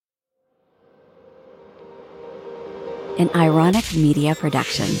an Ironic Media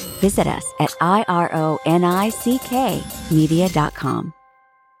production. Visit us at ironickmedia.com.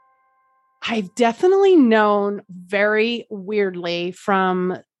 I've definitely known very weirdly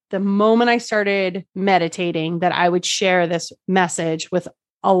from the moment I started meditating that I would share this message with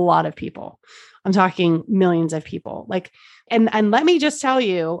a lot of people. I'm talking millions of people. And let me just tell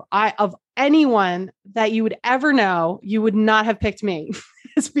you, of anyone that you would ever know, you would not have picked me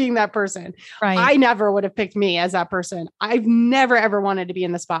as being that person. Right. I never would have picked me as that person. I've never, ever wanted to be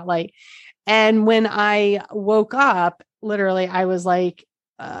in the spotlight. And when I woke up, literally, I was like,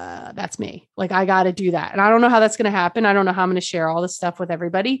 that's me. Like, I got to do that. And I don't know how that's going to happen. I don't know how I'm going to share all this stuff with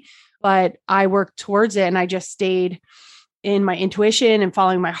everybody, but I worked towards it, and I just stayed in my intuition and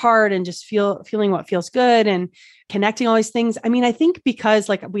following my heart and just feeling what feels good and connecting all these things. I mean, I think because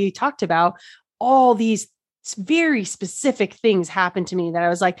like we talked about, all these very specific things happened to me that I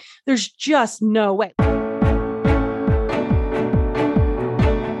was like, there's just no way.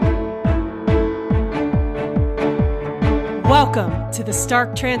 Welcome to the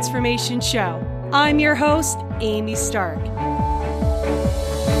Stark Transformation Show. I'm your host, Amy Stark.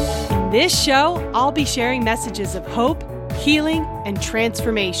 In this show, I'll be sharing messages of hope, healing, and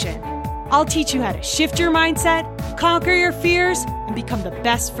transformation. I'll teach you how to shift your mindset, conquer your fears, and become the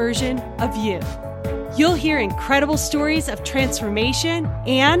best version of you. You'll hear incredible stories of transformation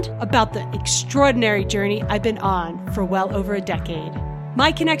and about the extraordinary journey I've been on for well over a decade.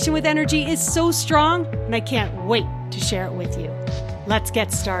 My connection with energy is so strong, and I can't wait to share it with you. Let's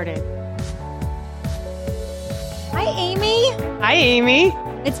get started. Hi, Amy. Hi, Amy.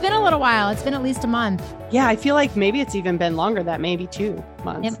 It's been a little while. It's been at least a month. Yeah, I feel like maybe it's even been longer, that maybe 2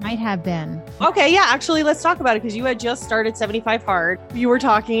 months. It might have been. Okay, yeah, actually, let's talk about it because you had just started 75 Hard. You were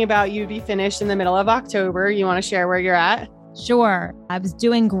talking about you'd be finished in the middle of October. You want to share where you're at? Sure. I was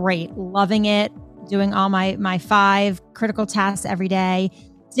doing great, loving it, doing all my 5 critical tasks every day.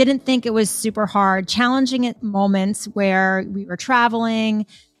 Didn't think it was super hard, challenging at moments where we were traveling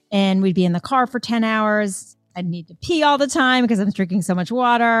and we'd be in the car for 10 hours. I'd need to pee all the time because I'm drinking so much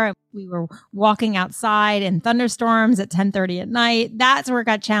water. We were walking outside in thunderstorms at 10:30 at night. That's where it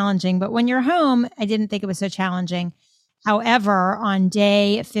got challenging. But when you're home, I didn't think it was so challenging. However, on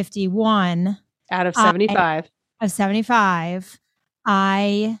day 51 out of 75,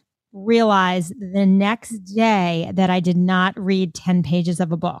 I realized the next day that I did not read 10 pages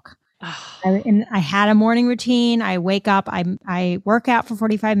of a book. I had a morning routine. I wake up, I work out for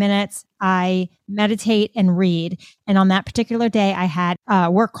 45 minutes. I meditate and read. And on that particular day, I had a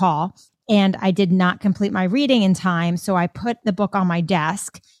work call and I did not complete my reading in time. So I put the book on my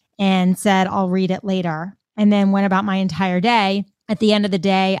desk and said, I'll read it later. And then went about my entire day. At the end of the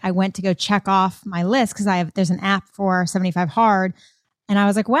day, I went to go check off my list because there's an app for 75 Hard. And I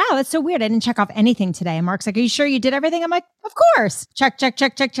was like, wow, that's so weird. I didn't check off anything today. And Mark's like, are you sure you did everything? I'm like, of course. Check.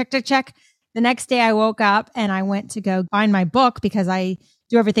 The next day I woke up and I went to go find my book because I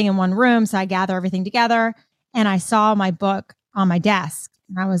do everything in one room. So I gather everything together. And I saw my book on my desk.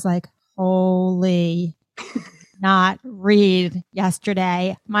 And I was like, holy, not read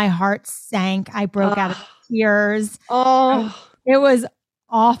yesterday. My heart sank. I broke out of tears. It was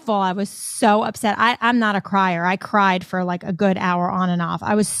awful. I was so upset. I'm not a crier. I cried for like a good hour on and off.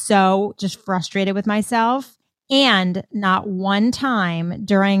 I was so just frustrated with myself. And not one time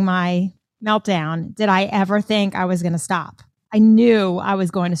during my meltdown did I ever think I was going to stop. I knew I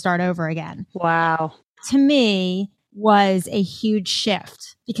was going to start over again. Wow. To me was a huge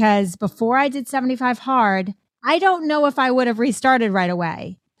shift because before I did 75 Hard, I don't know if I would have restarted right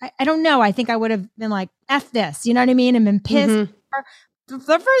away. I don't know. I think I would have been like, F this, you know what I mean? And been pissed. Mm-hmm. The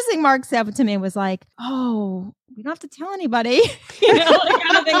first thing Mark said to me was like, oh, we don't have to tell anybody, you know, like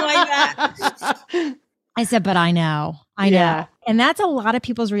kind of thing like that. I said, but I know. And that's a lot of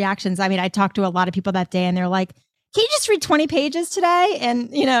people's reactions. I mean, I talked to a lot of people that day and they're like, can you just read 20 pages today? And,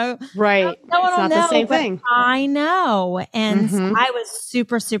 you know, right. No one it's will not know, the same thing. I know. And I was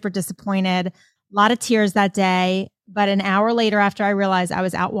super, super disappointed. A lot of tears that day. But an hour later, after I realized I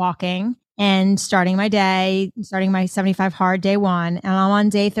was out walking and starting my day, starting my 75 Hard day 1, and I'm on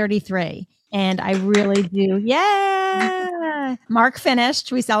day 33. And I really do. Yeah. Mark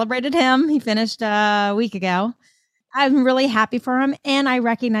finished. We celebrated him. He finished a week ago. I'm really happy for him. And I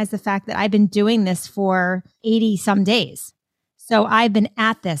recognize the fact that I've been doing this for 80 some days. So I've been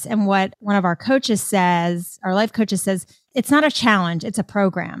at this. And what one of our coaches says, our life coaches says, it's not a challenge, it's a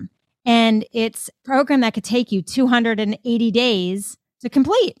program. And it's a program that could take you 280 days to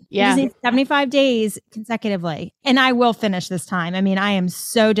complete. Yeah. 75 days consecutively. And I will finish this time. I mean, I am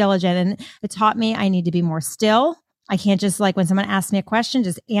so diligent and it taught me I need to be more still. I can't just like when someone asks me a question,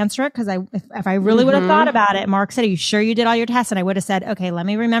 just answer it. Cause if I really would have thought about it, Mark said, are you sure you did all your tests? And I would have said, okay, let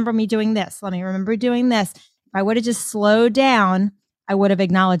me remember me doing this. Let me remember doing this. If I would have just slowed down, I would have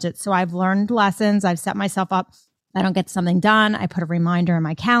acknowledged it. So I've learned lessons. I've set myself up. If I don't get something done, I put a reminder in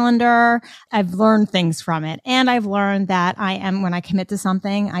my calendar. I've learned things from it. And I've learned that when I commit to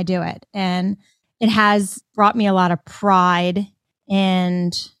something, I do it. And it has brought me a lot of pride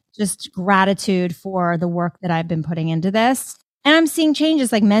and just gratitude for the work that I've been putting into this. And I'm seeing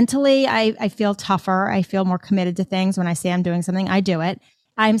changes like mentally. I feel tougher. I feel more committed to things. When I say I'm doing something, I do it.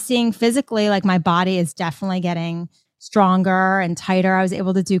 I'm seeing physically like my body is definitely getting stronger and tighter. I was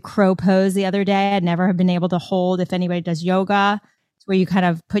able to do crow pose the other day. I'd never have been able to hold. If anybody does yoga, it's where you kind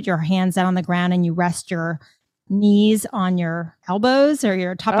of put your hands down on the ground and you rest your knees on your elbows or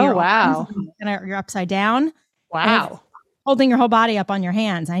your top of your arms, and you're upside down. Wow. Holding your whole body up on your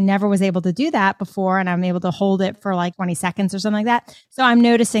hands. I never was able to do that before, and I'm able to hold it for like 20 seconds or something like that. So I'm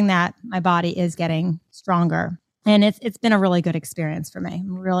noticing that my body is getting stronger, and it's been a really good experience for me.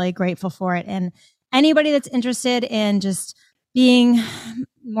 I'm really grateful for it. And anybody that's interested in just being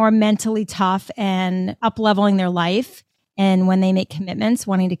more mentally tough and up-leveling their life, and when they make commitments,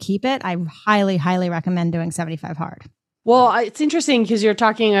 wanting to keep it, I highly, highly recommend doing 75 Hard. Well, it's interesting because you're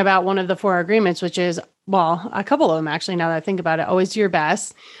talking about one of the 4 agreements, which is, well, a couple of them actually, now that I think about it, always do your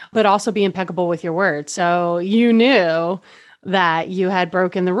best, but also be impeccable with your word. So you knew that you had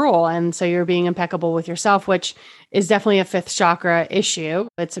broken the rule. And so you're being impeccable with yourself, which is definitely a 5th chakra issue.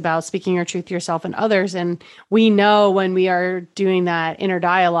 It's about speaking your truth to yourself and others. And we know when we are doing that inner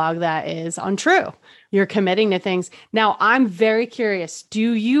dialogue that is untrue. You're committing to things. Now, I'm very curious.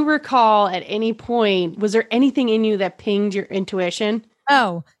 Do you recall at any point, was there anything in you that pinged your intuition?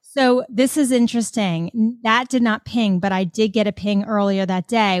 Oh, so this is interesting. That did not ping, but I did get a ping earlier that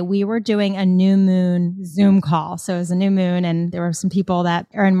day. We were doing a new moon Zoom call. So it was a new moon, and there were some people that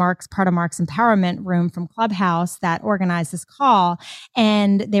are in part of Mark's empowerment room from Clubhouse that organized this call,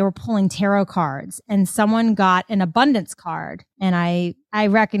 and they were pulling tarot cards, and someone got an abundance card, and I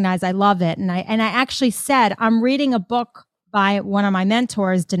recognized I love it. And I actually said, I'm reading a book by one of my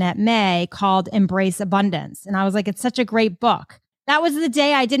mentors, Danette May, called Embrace Abundance. And I was like, it's such a great book. That was the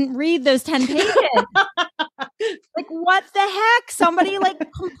day I didn't read those 10 pages. Like, what the heck? Somebody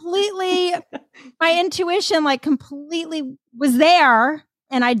my intuition completely was there,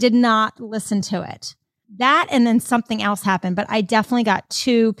 and I did not listen to it. That, and then something else happened, but I definitely got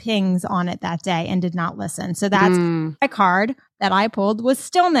 2 pings on it that day and did not listen. So that's my card that I pulled was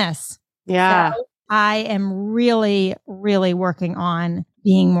stillness. Yeah. So I am really, really working on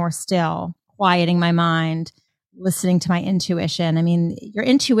being more still, quieting my mind, listening to my intuition. I mean, your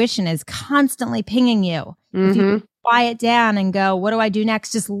intuition is constantly pinging you. If you quiet down and go, what do I do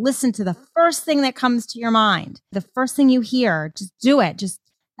next? Just listen to the first thing that comes to your mind. The first thing you hear, just do it.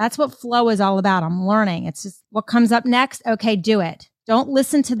 That's what flow is all about. I'm learning. It's just what comes up next. Okay, do it. Don't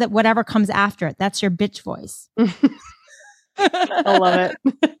listen to whatever comes after it. That's your bitch voice. I love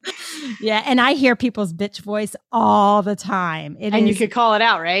it. Yeah. And I hear people's bitch voice all the time. You could call it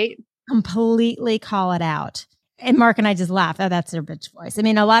out, right? Completely call it out. And Mark and I just laughed. Oh, that's their bitch voice. I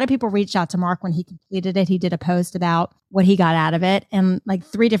mean, a lot of people reached out to Mark when he completed it. He did a post about what he got out of it. And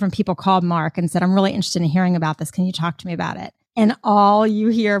 3 different people called Mark and said, I'm really interested in hearing about this. Can you talk to me about it? And all you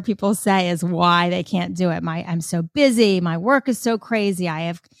hear people say is why they can't do it. I'm so busy. My work is so crazy. I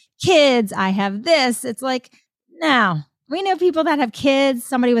have kids. I have this. It's like, no, we know people that have kids,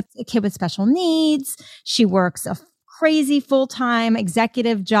 somebody with a kid with special needs. She works a crazy full-time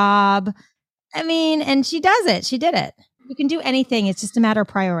executive job. I mean, and she does it. She did it. You can do anything. It's just a matter of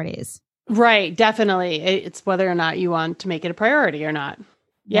priorities. Right. Definitely. It's whether or not you want to make it a priority or not.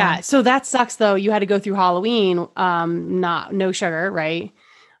 Yeah. So that sucks though. You had to go through Halloween, no sugar, right?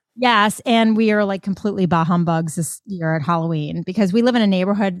 Yes. And we are completely bah humbugs this year at Halloween because we live in a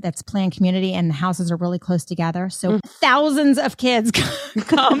neighborhood that's planned community and the houses are really close together. So thousands of kids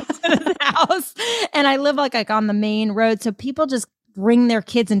come to the house, and I live on the main road. So people just bring their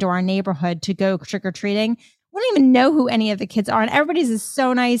kids into our neighborhood to go trick-or-treating. We don't even know who any of the kids are. And everybody's is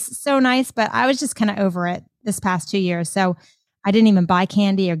so nice. But I was just kind of over it this past 2 years. So I didn't even buy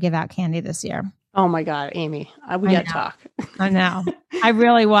candy or give out candy this year. Oh my God, Amy, we got to talk. I know. I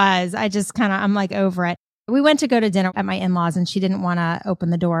really was. I just I'm over it. We went to go to dinner at my in-laws, and she didn't want to open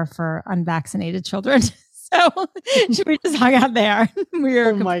the door for unvaccinated children. So we just hung out there. We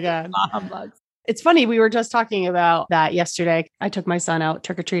were oh my God. Humbugs. It's funny. We were just talking about that yesterday. I took my son out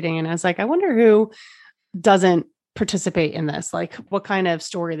trick-or-treating, and I was like, I wonder who doesn't participate in this, what kind of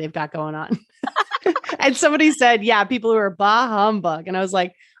story they've got going on. And somebody said, yeah, people who are bah humbug. And I was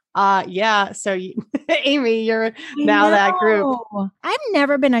like, Yeah. So Amy, you're now that group. I've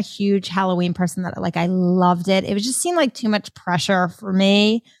never been a huge Halloween person that like, I loved it. It was just seemed like too much pressure for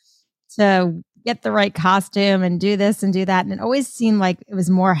me to get the right costume and do this and do that. And it always seemed like it was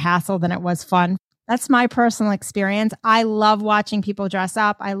more hassle than it was fun. That's my personal experience. I love watching people dress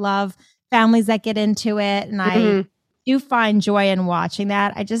up. I love families that get into it. And I do find joy in watching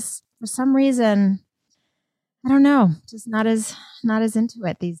that. I just, for some reason, I don't know, just not as into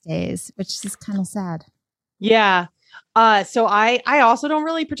it these days, which is kind of sad. Yeah. So I also don't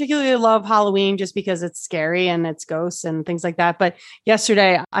really particularly love Halloween just because it's scary and it's ghosts and things like that. But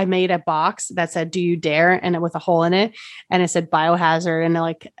yesterday I made a box that said, "Do you dare?" and it with a hole in it. And it said biohazard.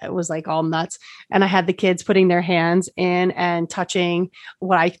 And it was like all nuts. And I had the kids putting their hands in and touching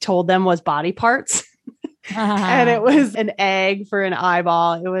what I told them was body parts. And it was an egg for an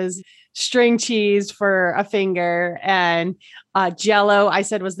eyeball. It was string cheese for a finger, and Jello, I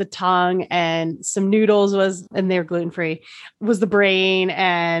said, was the tongue, and some noodles was, and they're gluten-free, was the brain.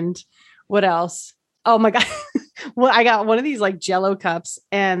 And what else? Oh my God. Well, I got one of these like Jello cups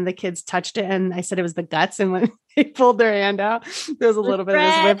and the kids touched it and I said it was the guts. And when they pulled their hand out, there was a little bit of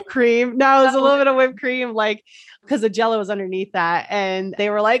this whipped cream. No, it was a little bit of whipped cream, like, because the Jello was underneath that. And they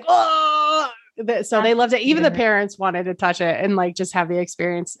were like, oh, so they loved it. Even the parents wanted to touch it and like just have the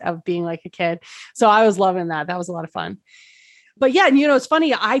experience of being like a kid. So I was loving that. That was a lot of fun. But yeah, it's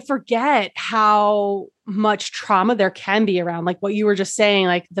funny. I forget how much trauma there can be around, like what you were just saying,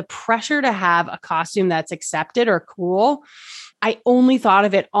 like the pressure to have a costume that's accepted or cool. I only thought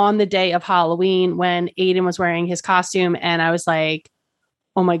of it on the day of Halloween when Aiden was wearing his costume. And I was like,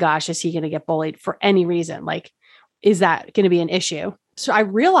 oh my gosh, is he going to get bullied for any reason? Like, is that going to be an issue? So I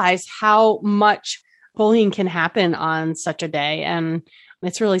realized how much bullying can happen on such a day. And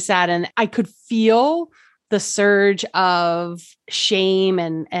it's really sad. And I could feel the surge of shame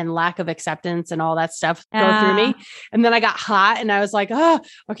and lack of acceptance and all that stuff go through me. And then I got hot and I was like, oh,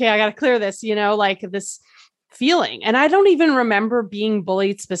 okay, I got to clear this, like this feeling. And I don't even remember being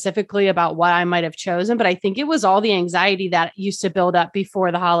bullied specifically about what I might have chosen, but I think it was all the anxiety that used to build up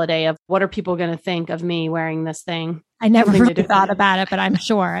before the holiday of what are people going to think of me wearing this thing? I never really thought about it, but I'm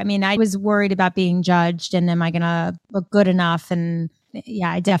sure. I mean, I was worried about being judged and am I going to look good enough? And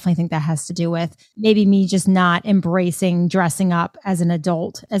yeah, I definitely think that has to do with maybe me just not embracing dressing up as an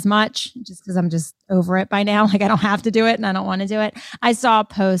adult as much, just because I'm just over it by now. Like I don't have to do it and I don't want to do it. I saw a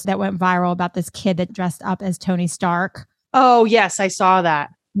post that went viral about this kid that dressed up as Tony Stark. Oh, yes, I saw that.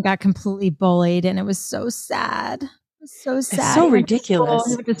 Got completely bullied and it was so sad. It was so sad. It's so ridiculous.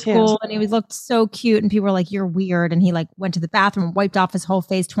 He went to school and he looked so cute and people were like, you're weird. And he like went to the bathroom, wiped off his whole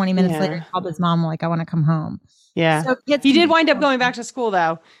face. 20 minutes later, called his mom like, I want to come home. Yeah. So he did wind up going back to school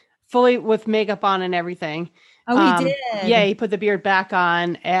though, fully with makeup on and everything. Oh, he did. Yeah. He put the beard back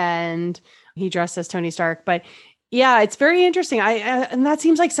on and he dressed as Tony Stark. But yeah, it's very interesting. And that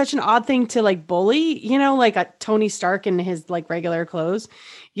seems like such an odd thing to like bully, like a Tony Stark in his like regular clothes,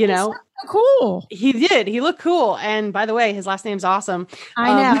 So cool. He did. He looked cool. And by the way, his last name's awesome.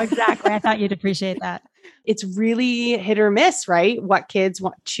 I know. Exactly. I thought you'd appreciate that. It's really hit or miss, right? What kids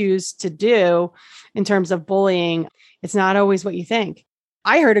choose to do in terms of bullying. It's not always what you think.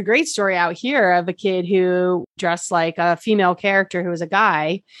 I heard a great story out here of a kid who dressed like a female character who was a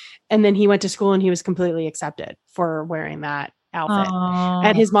guy. And then he went to school and he was completely accepted for wearing that outfit. Aww.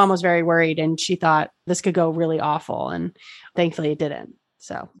 And his mom was very worried and she thought this could go really awful. And thankfully it didn't.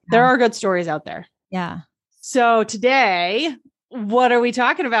 So there are good stories out there. Yeah. So today, what are we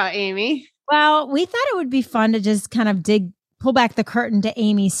talking about, Amy? Well, we thought it would be fun to just kind of pull back the curtain to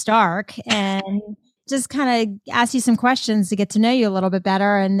Amy Stark and just kind of ask you some questions to get to know you a little bit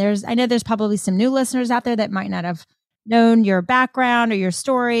better. And I know there's probably some new listeners out there that might not have known your background or your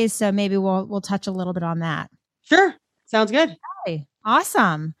stories. So maybe we'll touch a little bit on that. Sure. Sounds good. Okay.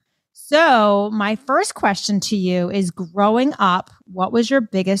 Awesome. So my first question to you is, growing up, what was your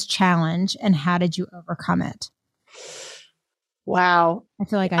biggest challenge and how did you overcome it? Wow. I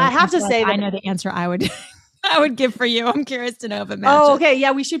feel like I have to say that I know the answer I would give for you. I'm curious to know if it matches. Oh, okay.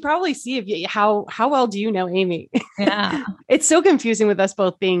 Yeah, we should probably see if how well do you know Amy? Yeah. It's so confusing with us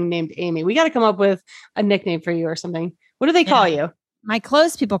both being named Amy. We got to come up with a nickname for you or something. What do they call you? My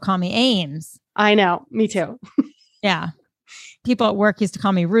close people call me Ames. I know. Me too. Yeah. People at work used to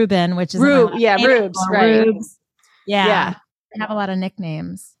call me Ruben, which is Rubes, right? Rubes. Yeah. I have a lot of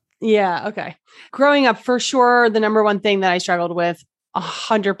nicknames. Yeah. Okay. Growing up, for sure, the number one thing that I struggled with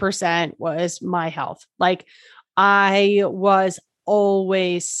 100% was my health. Like I was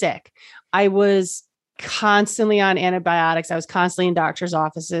always sick. I was constantly on antibiotics. I was constantly in doctor's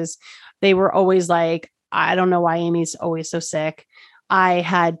offices. They were always like, I don't know why Amy's always so sick. I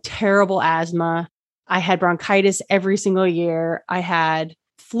had terrible asthma. I had bronchitis every single year. I had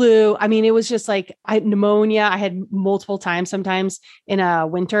flu. I mean, it was just like I had pneumonia. I had multiple times, sometimes in a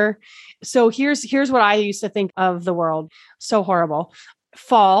winter. So here's what I used to think of the world. So horrible.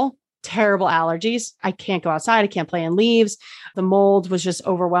 Fall, terrible allergies. I can't go outside. I can't play in leaves. The mold was just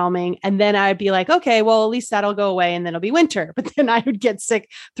overwhelming. And then I'd be like, okay, well, at least that'll go away and then it'll be winter. But then I would get sick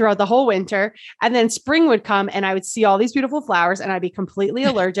throughout the whole winter. And then spring would come and I would see all these beautiful flowers and I'd be completely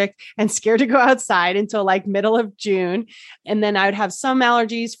allergic and scared to go outside until like middle of June. And then I would have some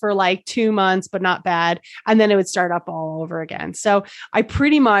allergies for like 2 months, but not bad. And then it would start up all over again. So I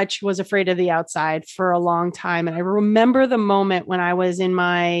pretty much was afraid of the outside for a long time. And I remember the moment when I was in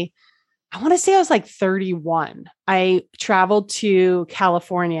I want to say I was like 31. I traveled to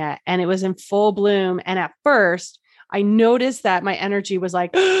California and it was in full bloom. And at first I noticed that my energy was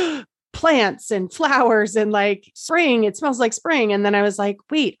like plants and flowers and like spring. It smells like spring. And then I was like,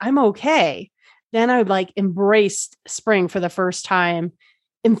 wait, I'm okay. Then I like embraced spring for the first time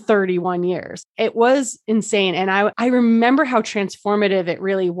in 31 years. It was insane. And I remember how transformative it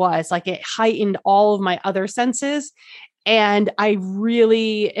really was. Like it heightened all of my other senses. And I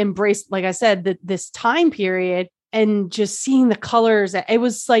really embraced, like I said, this time period and just seeing the colors. It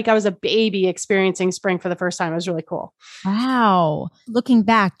was like I was a baby experiencing spring for the first time. It was really cool. Wow. Looking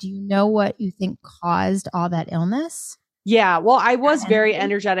back, do you know what you think caused all that illness? Yeah, well, I was very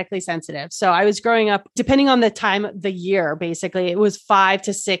energetically sensitive. So I was growing up, depending on the time of the year, basically, it was 5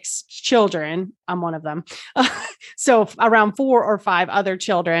 to 6 children. I'm one of them. So around 4 or 5 other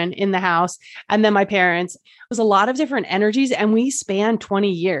children in the house. And then my parents. It was a lot of different energies. And we spanned 20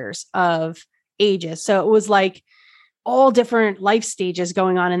 years of ages. So it was like all different life stages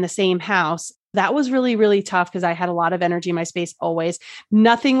going on in the same house. That was really, really tough because I had a lot of energy in my space always.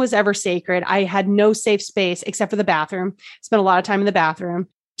 Nothing was ever sacred. I had no safe space except for the bathroom. Spent a lot of time in the bathroom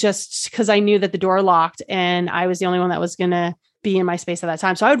just because I knew that the door locked and I was the only one that was going to be in my space at that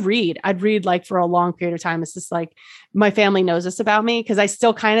time. So I'd read like for a long period of time. It's just like my family knows this about me because I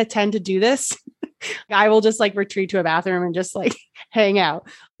still kind of tend to do this. I will just like retreat to a bathroom and just like hang out.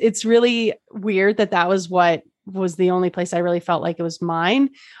 It's really weird that was what was the only place I really felt like it was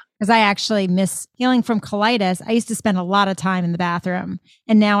mine. Because I actually miss healing from colitis. I used to spend a lot of time in the bathroom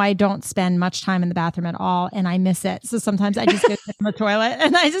and now I don't spend much time in the bathroom at all. And I miss it. So sometimes I just go sit in the toilet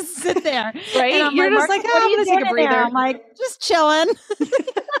and I just sit there. Right. And I'm You're just like, what are you take a breather. I'm like, just chilling.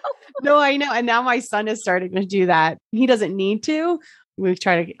 No, I know. And now my son is starting to do that. He doesn't need to. We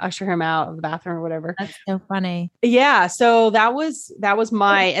try to usher him out of the bathroom or whatever. That's so funny. Yeah. So that was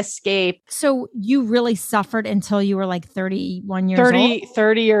my escape. So you really suffered until you were like 31 years old?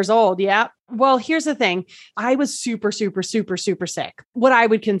 30 years old. Yeah. Well, here's the thing. I was super, super, super, super sick. What I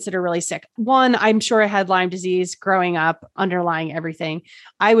would consider really sick. One, I'm sure I had Lyme disease growing up, underlying everything.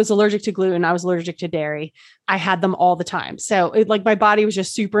 I was allergic to gluten. I was allergic to dairy. I had them all the time. So like my body was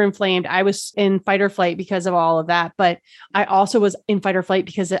just super inflamed. I was in fight or flight because of all of that. But I also was in fight or flight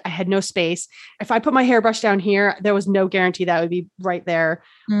because I had no space. If I put my hairbrush down here, there was no guarantee that would be right there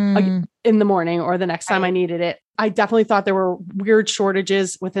in the morning or the next time I needed it. I definitely thought there were weird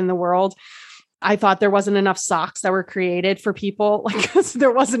shortages within the world. I thought there wasn't enough socks that were created for people. Like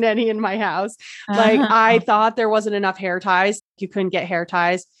there wasn't any in my house. Like I thought there wasn't enough hair ties. You couldn't get hair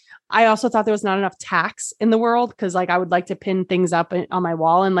ties. I also thought there was not enough tacks in the world because like I would like to pin things up on my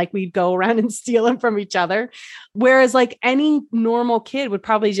wall and like we'd go around and steal them from each other. Whereas like any normal kid would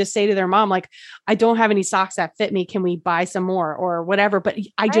probably just say to their mom, like, I don't have any socks that fit me. Can we buy some more or whatever? But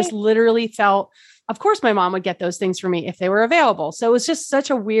I just literally felt, of course, my mom would get those things for me if they were available. So it was just such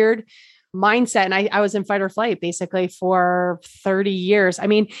a weird mindset. And I was in fight or flight basically for 30 years. I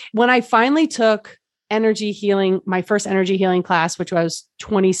mean, when I finally took energy healing, my first energy healing class, which was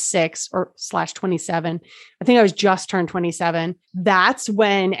 26 or /27. I think I was just turned 27. That's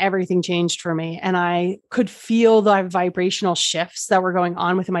when everything changed for me. And I could feel the vibrational shifts that were going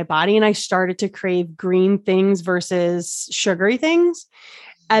on within my body. And I started to crave green things versus sugary things.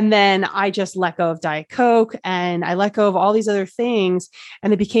 And then I just let go of Diet Coke and I let go of all these other things.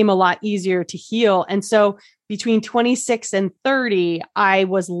 And it became a lot easier to heal. And so between 26 and 30, I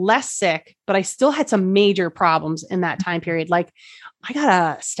was less sick, but I still had some major problems in that time period. Like I got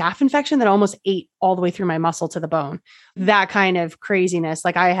a staph infection that almost ate all the way through my muscle to the bone. That kind of craziness.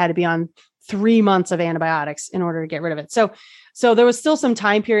 Like I had to be on 3 months of antibiotics in order to get rid of it. So there was still some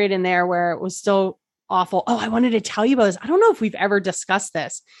time period in there where it was still awful. Oh, I wanted to tell you about this. I don't know if we've ever discussed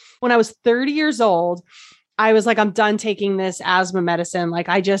this. When I was 30 years old, I was like, I'm done taking this asthma medicine. Like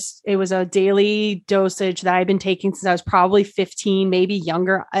it was a daily dosage that I've been taking since I was probably 15, maybe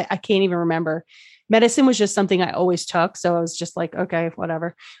younger. I can't even remember. medicine was just something I always took. So I was just like, okay,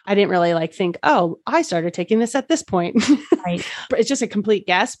 whatever. I didn't really like think, oh, I started taking this at this point. Right. It's just a complete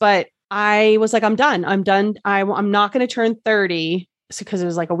guess. But I was like, I'm done. I'm done. I'm not going to turn 30 because it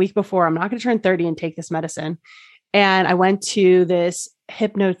was like a week before. I'm not going to turn 30 and take this medicine. And I went to this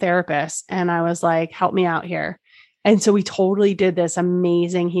hypnotherapist and I was like, help me out here. And so we totally did this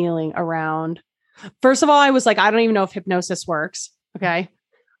amazing healing around. First of all, I was like, I don't even know if hypnosis works. Okay.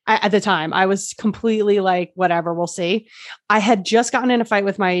 At the time, I was completely like, whatever, we'll see. I had just gotten in a fight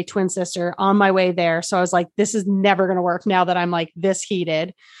with my twin sister on my way there. So I was like, this is never going to work now that I'm like this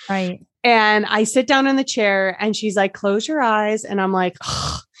heated. Right. And I sit down in the chair and she's like, close your eyes. And I'm like,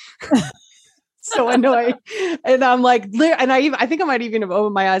 so annoyed. And I'm like, and I think I might even have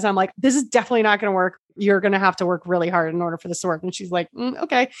opened my eyes. I'm like, this is definitely not going to work. You're going to have to work really hard in order for this to work. And she's like,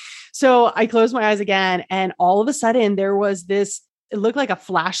 okay. So I closed my eyes again. And all of a sudden there was this, it looked like a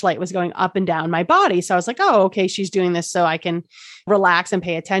flashlight was going up and down my body. So I was like, oh, okay, she's doing this so I can relax and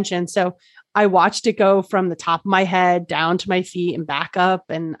pay attention. So I watched it go from the top of my head down to my feet and back up.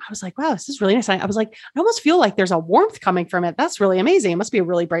 And I was like, wow, this is really nice. I was like, I almost feel like there's a warmth coming from it. That's really amazing. It must be a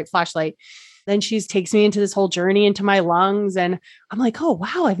really bright flashlight. Then she takes me into this whole journey into my lungs. And I'm like, oh,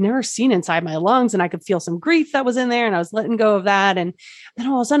 wow, I've never seen inside my lungs. And I could feel some grief that was in there. And I was letting go of that. And then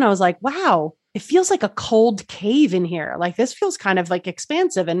all of a sudden I was like, wow, it feels like a cold cave in here. Like this feels kind of like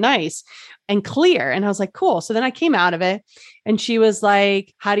expansive and nice and clear. And I was like, cool. So then I came out of it and she was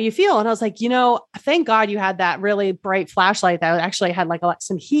like, how do you feel? And I was like, thank God you had that really bright flashlight that actually had like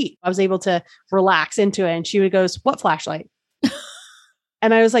some heat. I was able to relax into it. And she goes, what flashlight?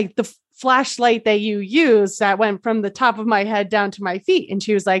 And I was like, the flashlight that you use that went from the top of my head down to my feet. And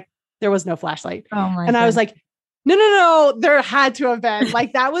she was like, there was no flashlight. Oh my and God. I was like, no, there had to have been.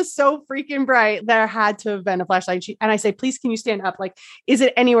 Like, that was so freaking bright. There had to have been a flashlight. And I say, please, can you stand up? Like, is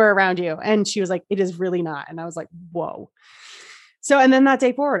it anywhere around you? And she was like, it is really not. And I was like, whoa. So, and then that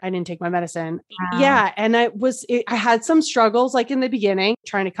day forward, I didn't take my medicine. Wow. Yeah. And I had some struggles like in the beginning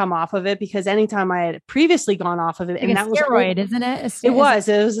trying to come off of it because anytime I had previously gone off of it, like and a steroid, isn't it? It was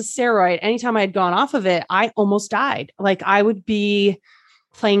a steroid. Anytime I had gone off of it, I almost died. Like I would be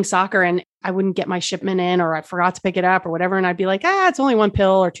playing soccer and I wouldn't get my shipment in, or I forgot to pick it up or whatever. And I'd be like, it's only 1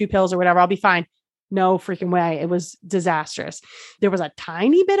 pill or 2 pills or whatever. I'll be fine. No freaking way. It was disastrous. There was a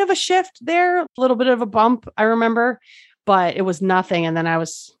tiny bit of a shift there, a little bit of a bump, I remember, but it was nothing. And then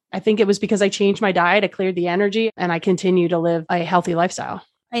I think it was because I changed my diet. I cleared the energy and I continue to live a healthy lifestyle.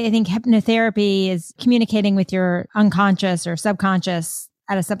 I think hypnotherapy is communicating with your unconscious or subconscious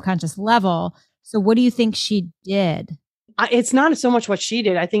at a subconscious level. So what do you think she did? It's not so much what she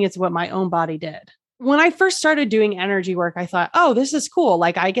did. I think it's what my own body did. When I first started doing energy work, I thought, oh, this is cool.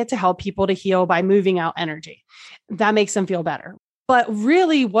 Like I get to help people to heal by moving out energy. That makes them feel better. But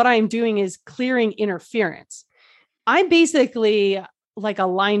really what I'm doing is clearing interference. I'm basically like a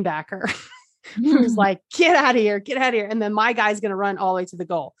linebacker who's like, get out of here, get out of here. And then my guy's going to run all the way to the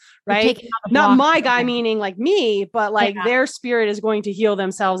goal, right? Not my guy, meaning like me, but like their spirit is going to heal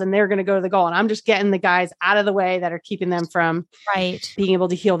themselves and they're going to go to the goal. And I'm just getting the guys out of the way that are keeping them from being able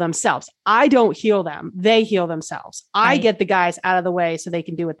to heal themselves. I don't heal them. They heal themselves. I get the guys out of the way so they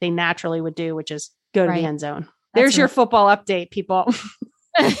can do what they naturally would do, which is go to the end zone. There's your football update, people.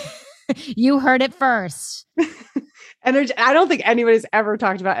 You heard it first. Energy. I don't think anybody's ever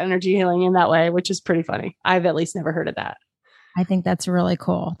talked about energy healing in that way, which is pretty funny. I've at least never heard of that. I think that's really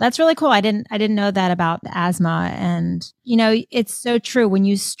cool. That's really cool. I didn't know that about the asthma. And, it's so true. When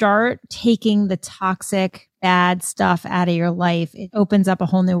you start taking the toxic, bad stuff out of your life, it opens up a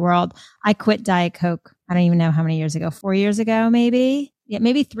whole new world. I quit Diet Coke. I don't even know how many years ago, 4 years ago, maybe. Yeah,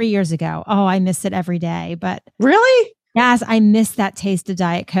 maybe 3 years ago. Oh, I miss it every day. But really? Yes, I miss that taste of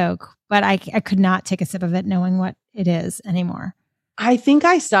Diet Coke, but I could not take a sip of it knowing what it is anymore. I think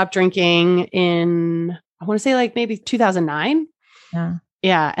I stopped drinking in, I want to say like maybe 2009. Yeah.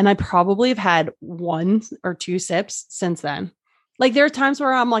 Yeah. And I probably have had 1 or 2 sips since then. Like there are times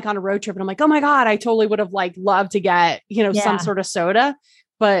where I'm like on a road trip and I'm like, oh my God, I totally would have like loved to get, some sort of soda,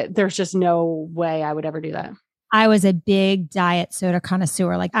 but there's just no way I would ever do that. I was a big diet soda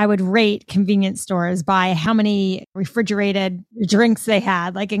connoisseur. Like I would rate convenience stores by how many refrigerated drinks they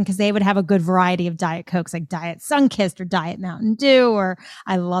had, because they would have a good variety of Diet Cokes, like Diet Sunkist or Diet Mountain Dew, or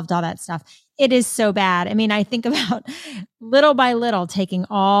I loved all that stuff. It is so bad. I mean, I think about little by little, taking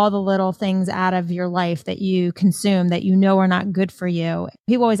all the little things out of your life that you consume that are not good for you.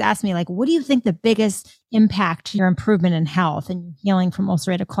 People always ask me, like, what do you think the biggest impact to your improvement in health and healing from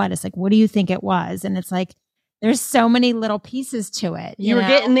ulcerative colitis? Like, what do you think it was? And it's like, there's so many little pieces to it. You were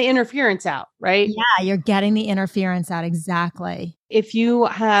getting the interference out, right? Yeah, you're getting the interference out. Exactly. If you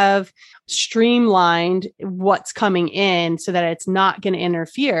have streamlined what's coming in so that it's not going to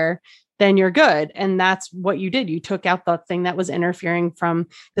interfere, then you're good. And that's what you did. You took out the thing that was interfering from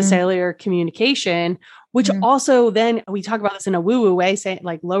the cellular communication, which also then we talk about this in a woo-woo way, saying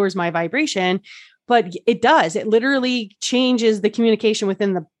like lowers my vibration, but it does. It literally changes the communication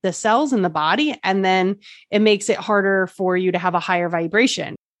within the cells in the body. And then it makes it harder for you to have a higher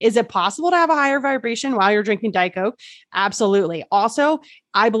vibration. Is it possible to have a higher vibration while you're drinking Diet Coke? Absolutely. Also,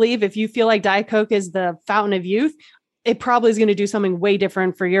 I believe if you feel like Diet Coke is the fountain of youth, it probably is going to do something way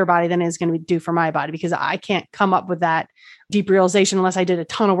different for your body than it's going to do for my body, because I can't come up with that deep realization unless I did a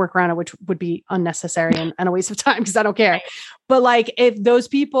ton of work around it, which would be unnecessary and a waste of time because I don't care. But like if those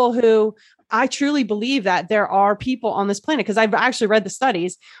people who I truly believe that there are people on this planet, because I've actually read the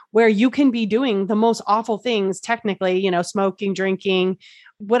studies where you can be doing the most awful things, technically, smoking, drinking,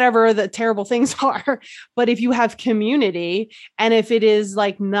 whatever the terrible things are. But if you have community and if it is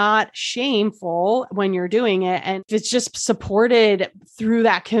like not shameful when you're doing it, and if it's just supported through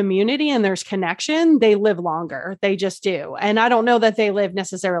that community and there's connection, they live longer. They just do. And I don't know that they live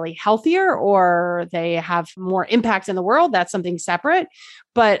necessarily healthier or they have more impact in the world. That's something separate.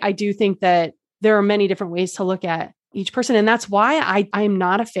 But I do think that there are many different ways to look at each person. And that's why I'm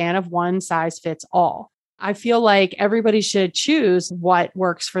not a fan of one size fits all. I feel like everybody should choose what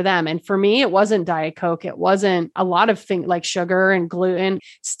works for them. And for me, it wasn't Diet Coke. It wasn't a lot of things like sugar and gluten.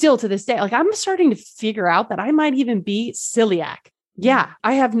 Still to this day, like I'm starting to figure out that I might even be celiac. Yeah,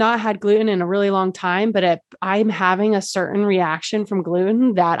 I have not had gluten in a really long time, but I'm having a certain reaction from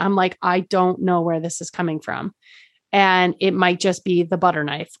gluten that I'm like, I don't know where this is coming from. And it might just be the butter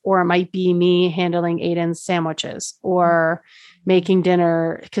knife, or it might be me handling Aiden's sandwiches or making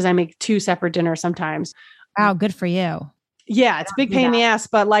dinner, because I make 2 separate dinners sometimes. Wow, good for you. Yeah, it's a big pain in the ass,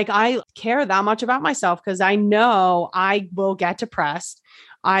 but like I care that much about myself because I know I will get depressed.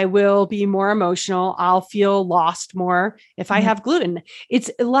 I will be more emotional. I'll feel lost more if I have gluten. It's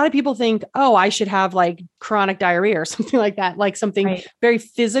a lot of people think, oh, I should have like chronic diarrhea or something like that, like something very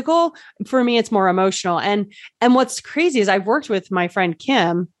physical. For me, it's more emotional. And what's crazy is I've worked with my friend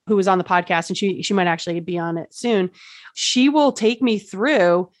Kim, who was on the podcast, and she might actually be on it soon. She will take me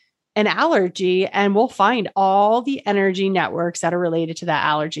through an allergy and we'll find all the energy networks that are related to that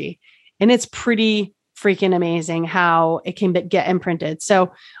allergy. And it's pretty freaking amazing how it can get imprinted.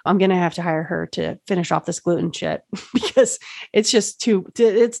 So I'm going to have to hire her to finish off this gluten shit because it's just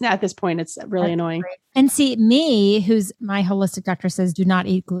it's not at this point. It's really That's annoying. Great. And see, me, who's my holistic doctor says, do not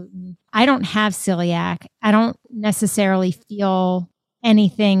eat gluten. I don't have celiac. I don't necessarily feel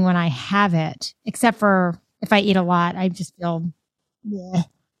anything when I have it, except for if I eat a lot, I just feel, yeah.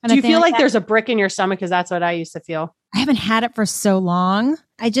 Do you feel like there's a brick in your stomach? Because that's what I used to feel. I haven't had it for so long.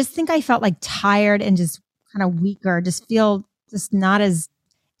 I just think I felt like tired and just kind of weaker, just feel just not as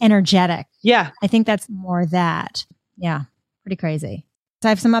energetic. Yeah. I think that's more that. Yeah. Pretty crazy. So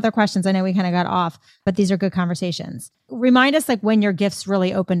I have some other questions. I know we kind of got off, but these are good conversations. Remind us like when your gifts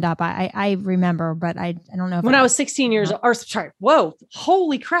really opened up. I remember, but I don't know. When I was 16 years old, or sorry, whoa,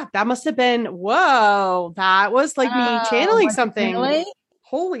 holy crap. That must've been, whoa, that was like me channeling something. Really?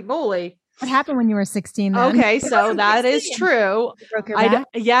 Holy moly. What happened when you were 16 then? Okay, so that is true. You broke your back?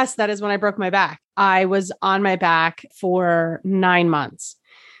 Yes, that is when I broke my back. I was on my back for 9 months,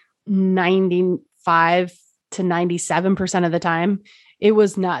 95 to 97% of the time. It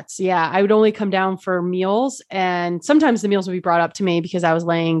was nuts. Yeah, I would only come down for meals, and sometimes the meals would be brought up to me because I was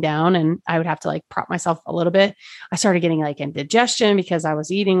laying down and I would have to like prop myself a little bit. I started getting like indigestion because I was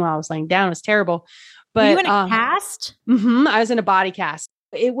eating while I was laying down. It was terrible. But were you in a cast? I was in a body cast.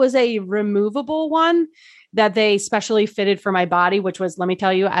 It was a removable one that they specially fitted for my body, which was, let me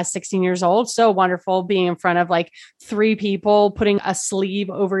tell you, as 16 years old, so wonderful being in front of like 3 people, putting a sleeve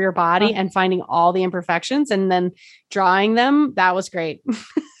over your body and finding all the imperfections and then drawing them. That was great.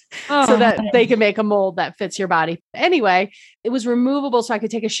 So that they could make a mold that fits your body. Anyway, it was removable so I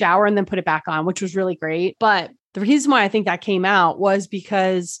could take a shower and then put it back on, which was really great. But the reason why I think that came out was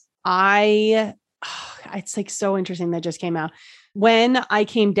because it's like so interesting that just came out. When I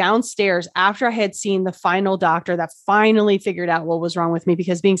came downstairs after I had seen the final doctor that finally figured out what was wrong with me,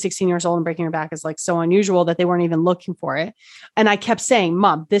 because being 16 years old and breaking your back is like so unusual that they weren't even looking for it. And I kept saying,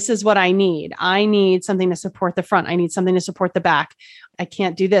 Mom, this is what I need. I need something to support the front. I need something to support the back. I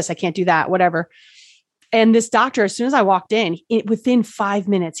can't do this. I can't do that, whatever. And this doctor, as soon as I walked in, within 5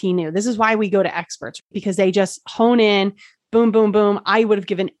 minutes, he knew. This is why we go to experts, because they just hone in. Boom, boom, boom. I would have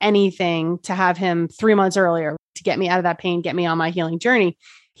given anything to have him 3 months earlier to get me out of that pain, get me on my healing journey.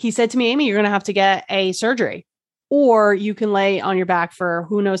 He said to me, Amy, you're going to have to get a surgery, or you can lay on your back for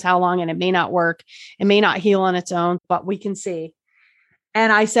who knows how long, and it may not work. It may not heal on its own, but we can see.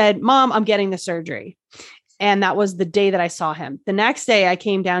 And I said, Mom, I'm getting the surgery. And that was the day that I saw him. The next day I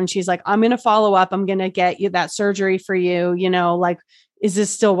came down and she's like, I'm going to follow up. I'm going to get you that surgery for you. You know, like, is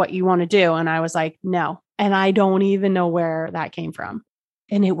this still what you want to do? And I was like, no. And I don't even know where that came from.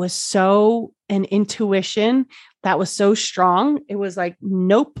 And it was so an intuition that was so strong. It was like,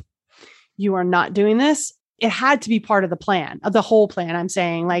 nope, you are not doing this. It had to be part of the plan, of the whole plan, I'm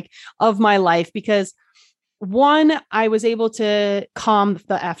saying, like, of my life, because one, I was able to calm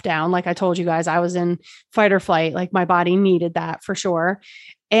the F down. Like I told you guys, I was in fight or flight. Like my body needed that for sure.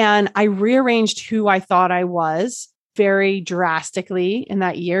 And I rearranged who I thought I was very drastically in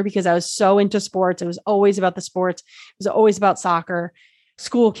that year because I was so into sports. It was always about the sports. It was always about soccer.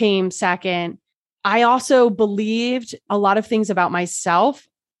 School came second. I also believed a lot of things about myself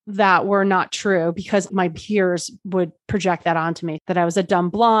that were not true because my peers would project that onto me, that I was a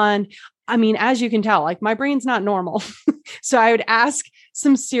dumb blonde. I mean, as you can tell, like my brain's not normal. So I would ask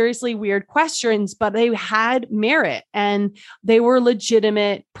some seriously weird questions, but they had merit and they were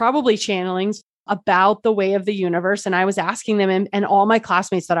legitimate, probably channelings about the way of the universe. And I was asking them and all my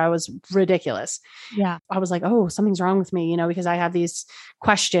classmates thought I was ridiculous. Yeah. I was like, oh, something's wrong with me, you know, because I have these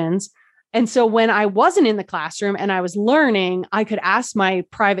questions. And so when I wasn't in the classroom and I was learning, I could ask my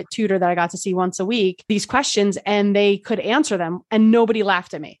private tutor that I got to see once a week these questions and they could answer them and nobody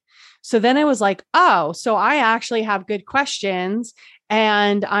laughed at me. So then I was like, oh, so I actually have good questions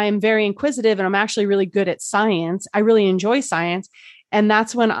and I'm very inquisitive and I'm actually really good at science. I really enjoy science. And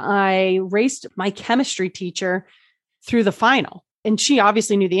that's when I raced my chemistry teacher through the final. And she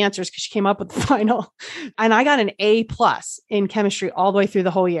obviously knew the answers because she came up with the final. And I got an A+ in chemistry all the way through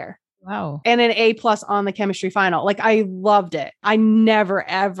the whole year. Wow. And an A+ on the chemistry final. Like I loved it. I never,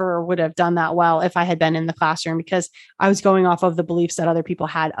 ever would have done that well if I had been in the classroom because I was going off of the beliefs that other people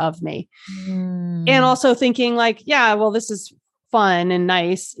had of me. And also thinking like, yeah, well, this is fun and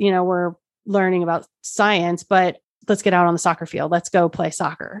nice. You know, we're learning about science, but let's get out on the soccer field. Let's go play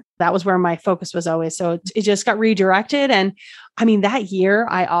soccer. That was where my focus was always. So it just got redirected. And I mean, that year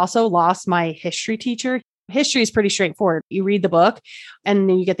I also lost my history teacher. History is pretty straightforward. You read the book and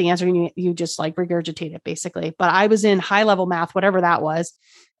then you get the answer and you just like regurgitate it basically. But I was in high level math, whatever that was.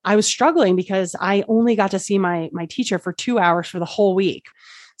 I was struggling because I only got to see my teacher for 2 hours for the whole week.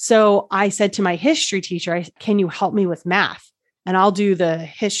 So I said to my history teacher, can you help me with math? And I'll do the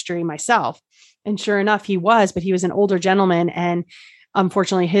history myself. And sure enough, he was, but he was an older gentleman. And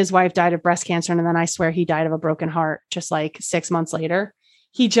unfortunately, his wife died of breast cancer. And then I swear he died of a broken heart just like 6 months later.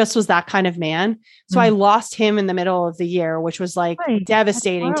 He just was that kind of man. So I lost him in the middle of the year, which was like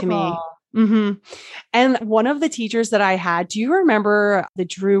devastating to me. Mm-hmm. And one of the teachers that I had, do you remember the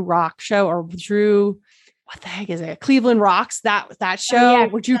Drew Rock show or Drew, what the heck is it? Cleveland Rocks, that show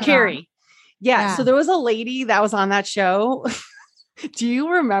with Drew Carey. Yeah. So there was a lady that was on that show. Do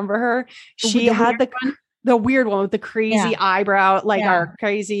you remember her? She had the weird one with the crazy eyebrow, like our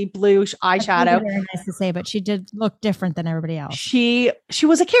crazy blue eyeshadow. Very nice to say, but she did look different than everybody else. She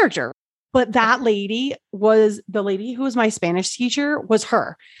was a character, but that lady was the lady who was my Spanish teacher was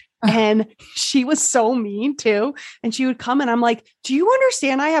her. And she was so mean too. And she would come and I'm like, do you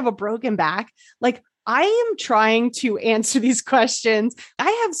understand I have a broken back? Like I am trying to answer these questions.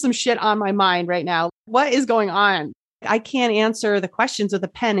 I have some shit on my mind right now. What is going on? I can't answer the questions with a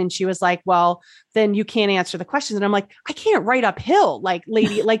pen. And she was like, well, then you can't answer the questions. And I'm like, I can't write uphill. Like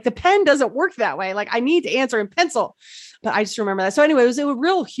lady, like the pen doesn't work that way. Like I need to answer in pencil. But I just remember that. So anyway, it was a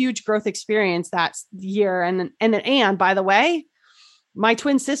real huge growth experience that year. And by the way, my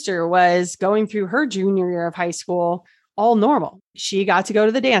twin sister was going through her junior year of high school, all normal. She got to go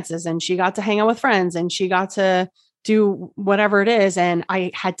to the dances and she got to hang out with friends and she got to do whatever it is. And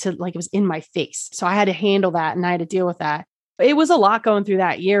I had to it was in my face. So I had to handle that and I had to deal with that. It was a lot going through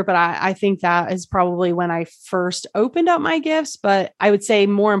that year, but I think that is probably when I first opened up my gifts. But I would say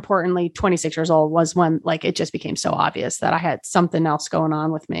more importantly, 26 years old was when it just became so obvious that I had something else going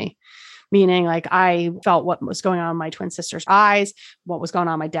on with me. Meaning I felt what was going on in my twin sister's eyes, what was going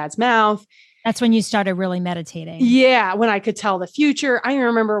on in my dad's mouth. That's when you started really meditating. Yeah. When I could tell the future. I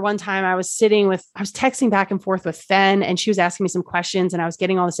remember one time I was texting back and forth with Fen and she was asking me some questions and I was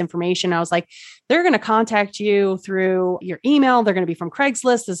getting all this information. I was like, they're going to contact you through your email. They're going to be from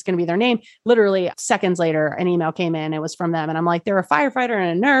Craigslist. This is going to be their name. Literally seconds later, an email came in. It was from them. And I'm like, they're a firefighter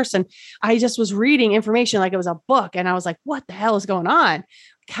and a nurse. And I just was reading information like it was a book. And I was like, what the hell is going on?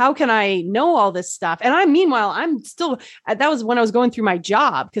 How can I know all this stuff? And meanwhile, I'm still, that was when I was going through my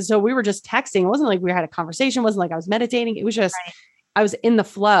job. Cause so we were just texting. It wasn't like we had a conversation. It wasn't like I was meditating. It was just I was in the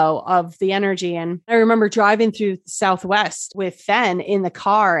flow of the energy. And I remember driving through Southwest with Fen in the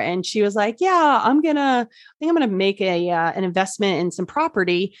car, and she was like, yeah, I think I'm going to make an investment in some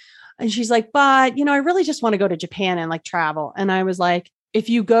property. And she's like, but I really just want to go to Japan and like travel. And I was like, if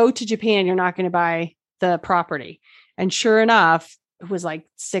you go to Japan, you're not going to buy the property. And sure enough, it was like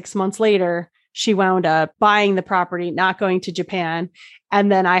 6 months later, she wound up buying the property, not going to Japan.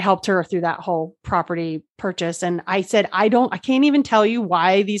 And then I helped her through that whole property purchase. And I said, I can't even tell you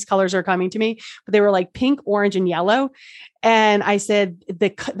why these colors are coming to me, but they were like pink, orange, and yellow. And I said,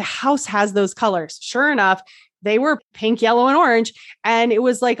 the house has those colors. Sure enough, they were pink, yellow, and orange. And it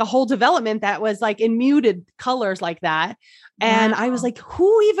was like a whole development that was like in muted colors like that. And I was like,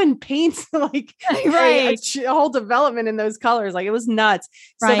 who even paints like a whole development in those colors? Like, it was nuts.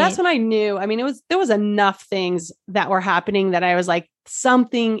 So that's when I knew, I mean, there was enough things that were happening that I was like,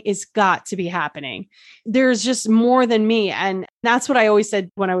 something is got to be happening. There's just more than me. And that's what I always said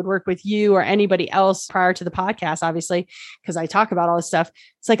when I would work with you or anybody else prior to the podcast, obviously, because I talk about all this stuff.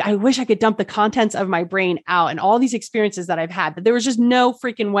 It's like, I wish I could dump the contents of my brain out and all these experiences that I've had, that there was just no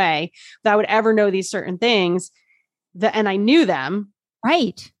freaking way that I would ever know these certain things. And I knew them,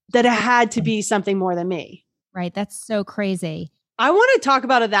 right? That it had to be something more than me. Right. That's so crazy. I want to talk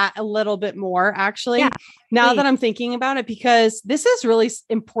about that a little bit more, actually, now that I'm thinking about it, because this is really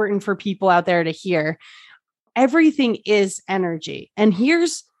important for people out there to hear. Everything is energy. And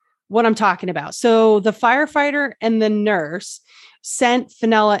here's what I'm talking about. So the firefighter and the nurse sent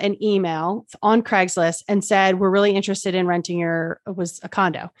Fenella an email on Craigslist and said, we're really interested in renting a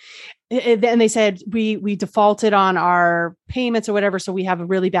condo. And they said, we defaulted on our payments or whatever. So we have a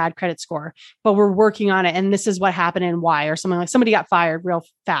really bad credit score, but we're working on it. And this is what happened and why, or something like somebody got fired real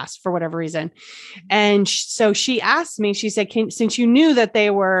fast for whatever reason. And so she asked me, she said, since you knew that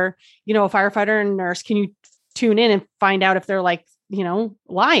they were, a firefighter and nurse, can you tune in and find out if they're like,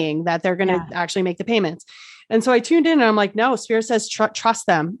 lying, that they're going to actually make the payments? And so I tuned in and I'm like, no, Spirit says, trust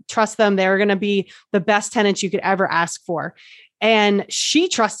them. They're going to be the best tenants you could ever ask for. And she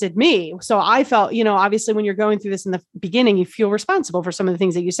trusted me. So I felt, obviously when you're going through this in the beginning, you feel responsible for some of the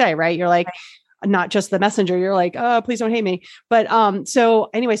things that you say, right? You're like, not just the messenger. You're like, oh, please don't hate me. But so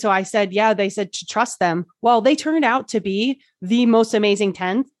anyway, so I said, they said to trust them. Well, they turned out to be the most amazing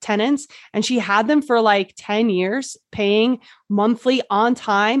tenants. And she had them for like 10 years, paying monthly on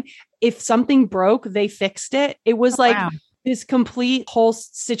time. If something broke, they fixed it. It was this complete whole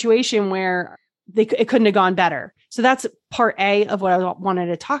situation where it couldn't have gone better. So that's part A of what I wanted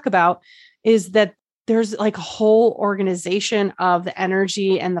to talk about, is that there's like a whole organization of the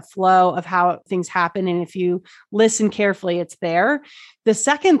energy and the flow of how things happen. And if you listen carefully, it's there. The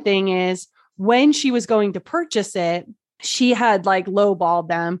second thing is, when she was going to purchase it, she had like lowballed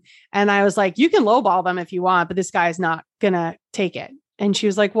them. And I was like, you can lowball them if you want, but this guy's not going to take it. And she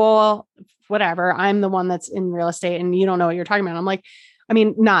was like, well, whatever. I'm the one that's in real estate and you don't know what you're talking about. I'm like, I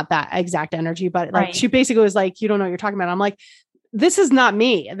mean, not that exact energy, but like she basically was like, you don't know what you're talking about. I'm like, this is not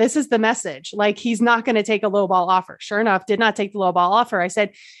me. This is the message. Like, he's not going to take a lowball offer. Sure enough, did not take the lowball offer. I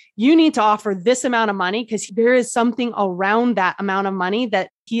said, you need to offer this amount of money, because there is something around that amount of money that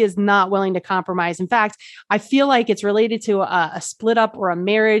he is not willing to compromise. In fact, I feel like it's related to a split up or a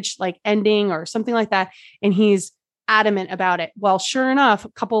marriage like ending or something like that. And he's adamant about it. Well, sure enough,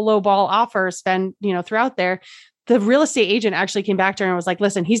 a couple lowball offers then, throughout there. The real estate agent actually came back to her and was like,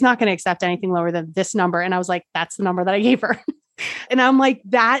 listen, he's not going to accept anything lower than this number. And I was like, that's the number that I gave her. And I'm like,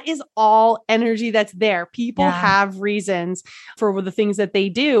 that is all energy that's there. People have reasons for the things that they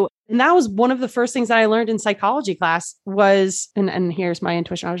do. And that was one of the first things that I learned in psychology class was, and here's my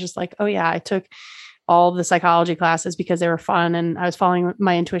intuition. I was just like, oh yeah, I took all the psychology classes because they were fun and I was following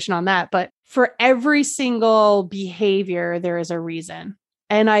my intuition on that. But for every single behavior, there is a reason.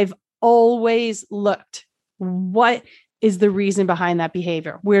 And I've always looked, what is the reason behind that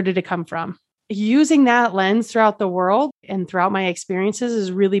behavior? Where did it come from? Using that lens throughout the world and throughout my experiences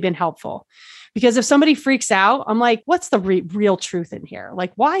has really been helpful. Because if somebody freaks out, I'm like, what's the real truth in here?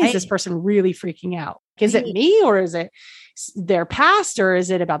 Like, why is this person really freaking out? Is it me, or is it their past, or is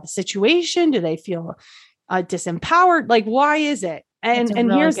it about the situation? Do they feel disempowered? Like, why is it? And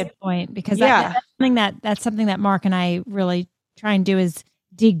here's a good point, because that's something that Mark and I really try and do is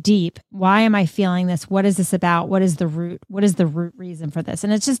dig deep. Why am I feeling this? What is this about? What is the root? What is the root reason for this?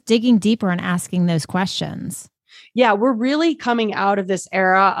 And it's just digging deeper and asking those questions. Yeah, we're really coming out of this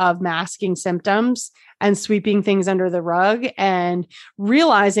era of masking symptoms and sweeping things under the rug and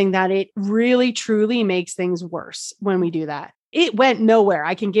realizing that it really, truly makes things worse when we do that. It went nowhere.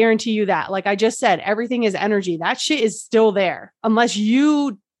 I can guarantee you that. Like I just said, everything is energy. That shit is still there unless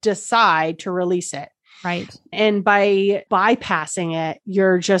you decide to release it. Right. And by bypassing it,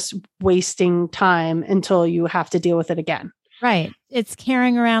 you're just wasting time until you have to deal with it again. Right. It's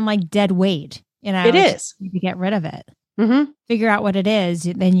carrying around like dead weight. It is. You need to get rid of it. Mm-hmm. Figure out what it is,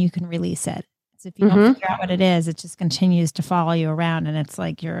 then you can release it. So if you don't figure out what it is, it just continues to follow you around, and it's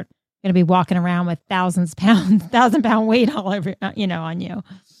like you're going to be walking around with 1,000-pound weight all over, on you.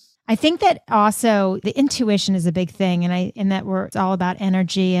 I think that also the intuition is a big thing, and that it's all about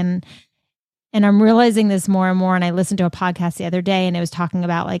energy, and I'm realizing this more and more. And I listened to a podcast the other day, and it was talking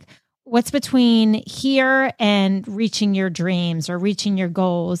about like what's between here and reaching your dreams or reaching your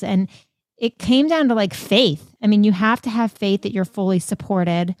goals, and it came down to like faith. I mean, you have to have faith that you're fully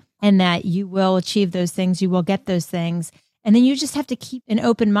supported and that you will achieve those things, you will get those things. And then you just have to keep an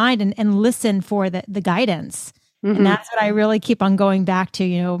open mind and listen for the guidance. Mm-hmm. And that's what I really keep on going back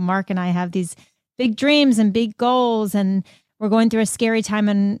to. Mark and I have these big dreams and big goals, and we're going through a scary time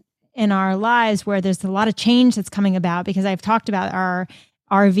in our lives where there's a lot of change that's coming about, because I've talked about our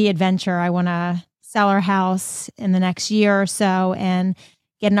RV adventure. I want to sell our house in the next year or so and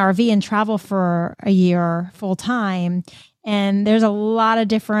get an RV and travel for a year full time. And there's a lot of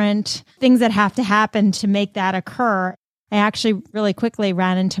different things that have to happen to make that occur. I actually really quickly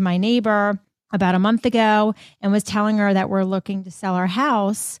ran into my neighbor about a month ago and was telling her that we're looking to sell our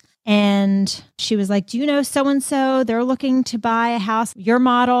house. And she was like, do you know so-and-so? They're looking to buy a house, your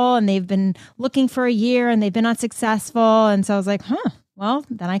model, and they've been looking for a year and they've been unsuccessful. And so I was like, well,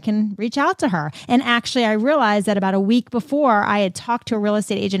 then I can reach out to her. And actually, I realized that about a week before, I had talked to a real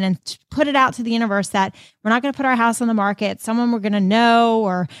estate agent and put it out to the universe that we're not going to put our house on the market. Someone we're going to know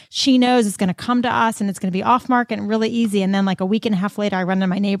or she knows is going to come to us, and it's going to be off market and really easy. And then like a week and a half later, I run into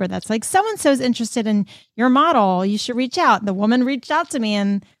my neighbor that's like, so-and-so is interested in your model. You should reach out. The woman reached out to me,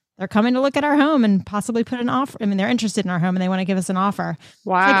 and they're coming to look at our home and possibly put an offer. I mean, they're interested in our home and they want to give us an offer.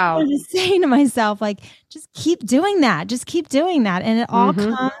 Wow. So I was just saying to myself, like, just keep doing that. Just keep doing that. And it all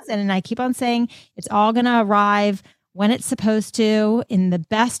comes. And I keep on saying it's all going to arrive when it's supposed to, in the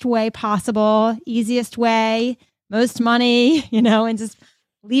best way possible, easiest way, most money, and just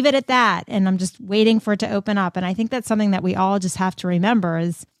leave it at that. And I'm just waiting for it to open up. And I think that's something that we all just have to remember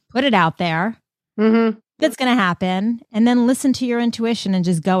is put it out there. Mm-hmm. That's going to happen, and then listen to your intuition and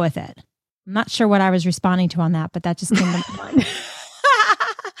just go with it. I'm not sure what I was responding to on that, but that just came to mind.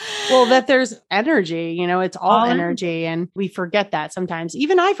 Well, that there's energy, it's all energy, and we forget that sometimes.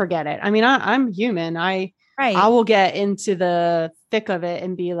 Even I forget it. I mean, I'm human. I will get into the thick of it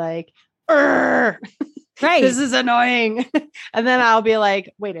and be like, right, this is annoying. And then I'll be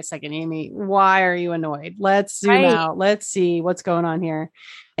like, wait a second, Amy, why are you annoyed? Let's zoom out. Let's see what's going on here.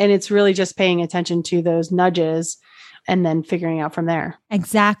 And it's really just paying attention to those nudges and then figuring out from there.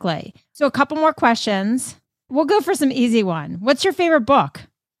 Exactly. So a couple more questions. We'll go for some easy one. What's your favorite book?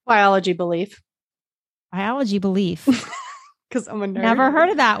 Biology Belief. Biology Belief. Because I'm a nerd. Never heard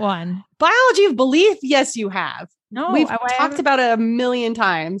of that one. Biology of Belief. Yes, you have. No, we've talked about it a million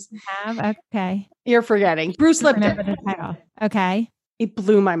times. Have? Okay. You're forgetting. Bruce Lipton. Remember the title. Okay. It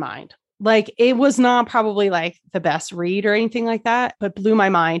blew my mind. Like, it was not probably like the best read or anything like that, but blew my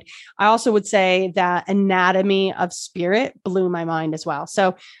mind. I also would say that Anatomy of Spirit blew my mind as well.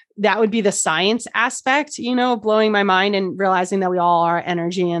 So that would be the science aspect, blowing my mind and realizing that we all are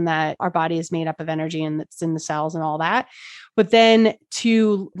energy and that our body is made up of energy and it's in the cells and all that. But then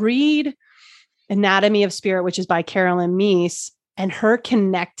to read Anatomy of Spirit, which is by Carolyn Meese, and her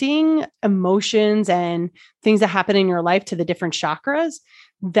connecting emotions and things that happen in your life to the different chakras,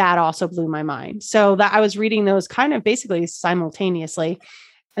 that also blew my mind. So that I was reading those kind of basically simultaneously.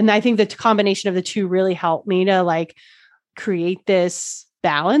 And I think the combination of the two really helped me to like create this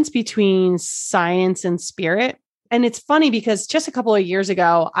balance between science and spirit. And it's funny because just a couple of years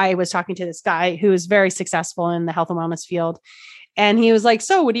ago, I was talking to this guy who is very successful in the health and wellness field. And he was like,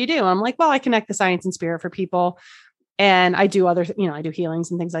 so what do you do? I'm like, well, I connect the science and spirit for people. And I do other, I do healings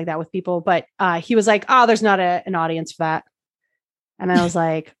and things like that with people. But he was like, oh, there's not an audience for that. And I was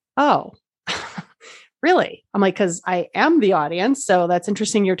like, oh, really? I'm like, because I am the audience. So that's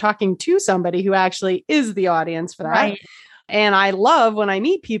interesting. You're talking to somebody who actually is the audience for that. Right. And I love when I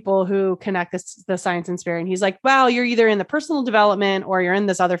meet people who connect the science and spirit. And he's like, well, you're either in the personal development or you're in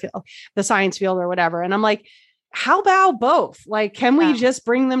this other field, the science field or whatever. And I'm like, how about both? Like, can we just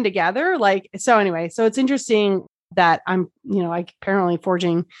bring them together? Like, so anyway, so it's interesting that I'm, apparently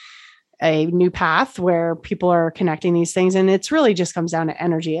forging a new path where people are connecting these things. And it's really just comes down to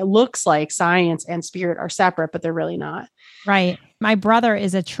energy. It looks like science and spirit are separate, but they're really not. Right. My brother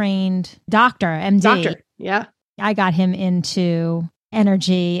is a trained doctor, MD. Doctor. Yeah. I got him into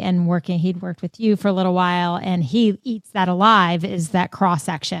energy and working. He'd worked with you for a little while, and he eats that alive, is that cross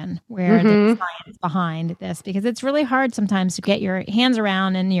section where there's science behind this, because it's really hard sometimes to get your hands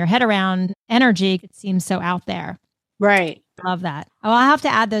around and your head around energy. It seems so out there. Right. Love that. Oh, I'll have to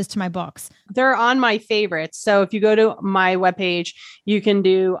add those to my books. They're on my favorites. So if you go to my webpage, you can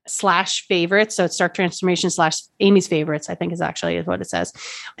do /favorites. So it's Dark Transformation /Amy's favorites, I think is what it says.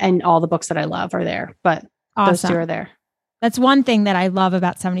 And all the books that I love are there, but those two are there. That's one thing that I love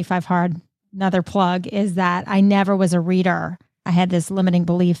about 75 Hard. Another plug is that I never was a reader. I had this limiting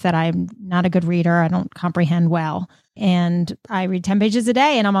belief that I'm not a good reader. I don't comprehend well. And I read 10 pages a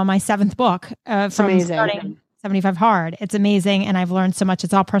day, and I'm on my 7th book from starting 75 Hard. It's amazing. And I've learned so much.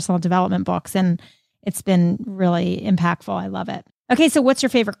 It's all personal development books, and it's been really impactful. I love it. Okay. So what's your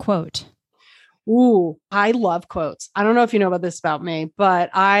favorite quote? Ooh, I love quotes. I don't know if you know about this about me,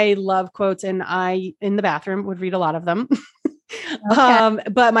 but I love quotes, and I, in the bathroom, would read a lot of them. Okay.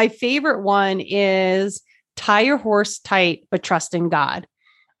 But my favorite one is tie your horse tight, but trust in God.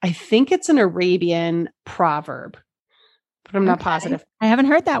 I think it's an Arabian proverb, but I'm not positive. I haven't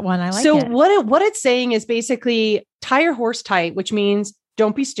heard that one. I like it. So what it's saying is basically tie your horse tight, which means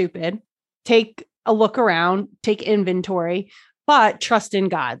don't be stupid. Take a look around, take inventory, but trust in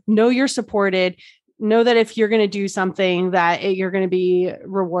God. Know you're supported. Know that if you're going to do something that you're going to be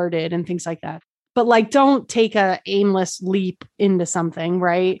rewarded and things like that. But like, don't take a aimless leap into something,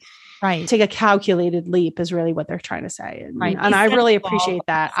 right? Right. Take a calculated leap is really what they're trying to say. Right. And I really appreciate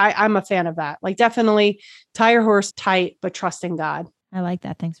that. I'm a fan of that. Like, definitely tie your horse tight, but trust in God. I like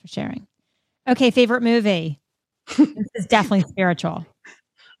that. Thanks for sharing. Okay. Favorite movie. This is definitely spiritual.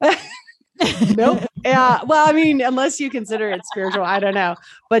 Nope. Yeah. Well, I mean, unless you consider it spiritual, I don't know.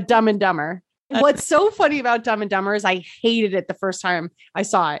 But Dumb and Dumber. What's so funny about Dumb and Dumber is I hated it the first time I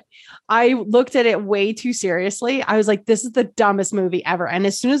saw it. I looked at it way too seriously. I was like, this is the dumbest movie ever. And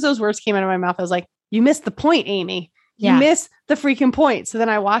as soon as those words came out of my mouth, I was like, you missed the point, Amy. You missed the freaking point. So then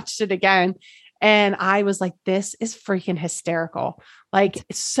I watched it again, and I was like, this is freaking hysterical. Like,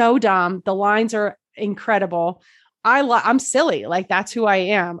 it's so dumb. The lines are incredible. I'm silly. Like, that's who I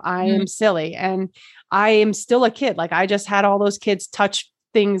am. I am silly. And I am still a kid. Like, I just had all those kids touch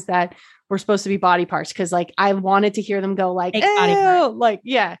things that were supposed to be body parts, because like I wanted to hear them go like, ew, like,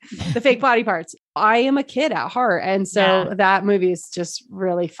 yeah, the fake body parts. I am a kid at heart. And so that movie is just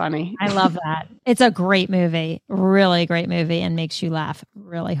really funny. I love that. It's a great movie, really great movie, and makes you laugh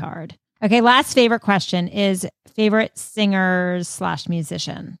really hard. Okay. Last favorite question is favorite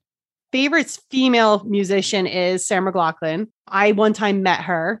singers/musician. Favorite female musician is Sarah McLachlan. I one time met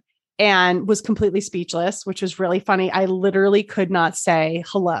her and was completely speechless, which was really funny. I literally could not say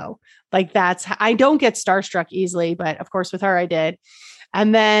hello. Like, I don't get starstruck easily, but of course with her I did.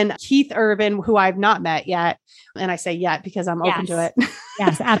 And then Keith Urban, who I've not met yet. And I say yet because I'm open to it.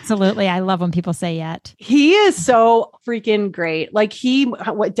 Yes, absolutely. I love when people say yet. He is so freaking great. Like, he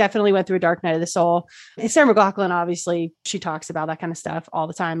definitely went through a dark night of the soul. Sarah McLachlan, obviously, she talks about that kind of stuff all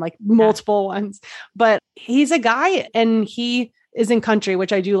the time, like multiple ones. But he's a guy, and he is in country,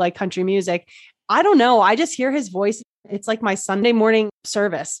 which I do like country music. I don't know. I just hear his voice. It's like my Sunday morning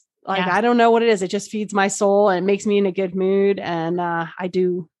service. Like, I don't know what it is. It just feeds my soul and it makes me in a good mood. And I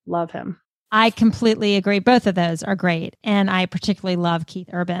do love him. I completely agree. Both of those are great. And I particularly love Keith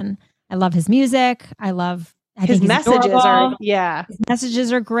Urban. I love his music. I think his messages His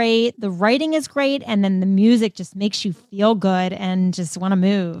messages are great. The writing is great. And then the music just makes you feel good and just want to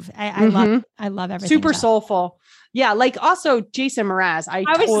move. I love everything. Super soulful. Yeah. Like, also Jason Mraz. I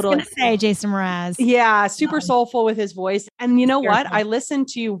was just going to say Jason Mraz. Yeah. Super soulful with his voice. And you know what? I listened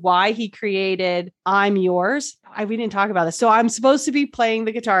to why he created I'm Yours. We didn't talk about this. So I'm supposed to be playing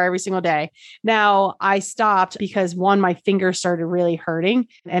the guitar every single day. Now I stopped because my finger started really hurting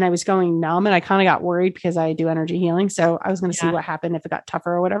and I was going numb, and I kind of got worried because I do energy healing. So I was going to see what happened if it got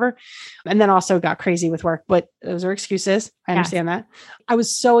tougher or whatever. And then also got crazy with work, but those are excuses. I understand that. I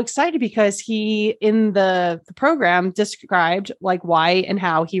was so excited because he, in the program, described like why and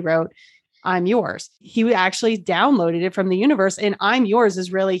how he wrote I'm Yours. He actually downloaded it from the universe, and I'm Yours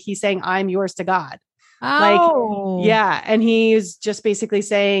is really, he's saying I'm yours to God. Oh. Like, yeah. And he's just basically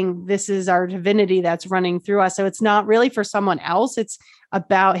saying, this is our divinity that's running through us. So it's not really for someone else. It's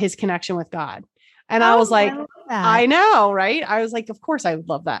about his connection with God. And I was like, I know, right? I was like, of course I would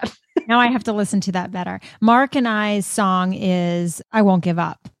love that. Now I have to listen to that better. Mark and I's song is I Won't Give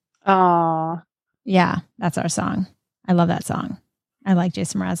Up. Oh, yeah. That's our song. I love that song. I like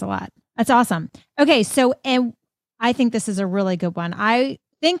Jason Mraz a lot. That's awesome. Okay. So, and I think this is a really good one. We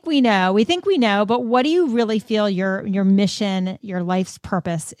think we know, but what do you really feel your mission, your life's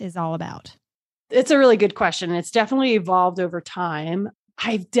purpose is all about? It's a really good question. It's definitely evolved over time.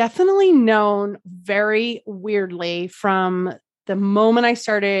 I've definitely known very weirdly from the moment I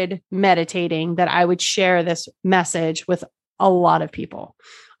started meditating that I would share this message with a lot of people.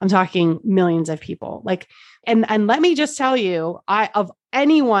 I'm talking millions of people. Like, and let me just tell you, of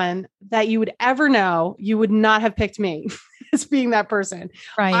anyone that you would ever know, you would not have picked me as being that person.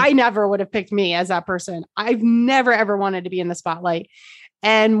 Right. I never would have picked me as that person. I've never, ever wanted to be in the spotlight.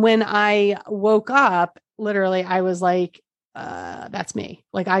 And when I woke up, literally, I was like, that's me.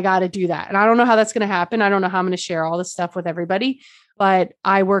 Like, I got to do that. And I don't know how that's going to happen. I don't know how I'm going to share all this stuff with everybody, but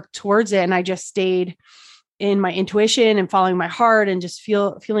I worked towards it. And I just stayed in my intuition and following my heart and just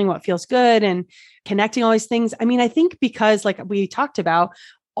feeling what feels good and connecting all these things. I mean, I think because like we talked about,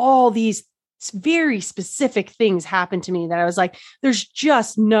 all these very specific things happened to me that I was like, there's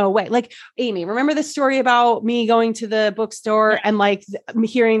just no way. Like, Amy, remember the story about me going to the bookstore and like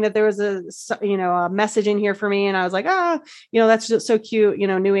hearing that there was a message in here for me. And I was like, that's just so cute,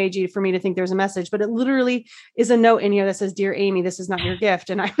 new agey for me to think there's a message, but it literally is a note in here that says, "Dear Amy, this is not your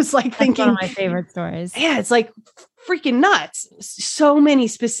gift." And I was like, thinking, one of my favorite stories. Yeah, it's like freaking nuts. So many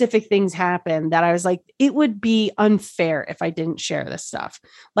specific things happen that I was like, it would be unfair if I didn't share this stuff.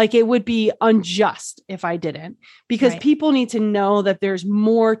 Like, it would be unjust if I didn't, because people need to know that there's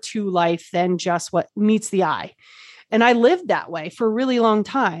more to life than just what meets the eye. And I lived that way for a really long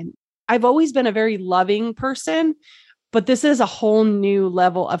time. I've always been a very loving person, but this is a whole new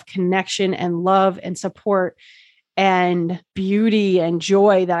level of connection and love and support and beauty and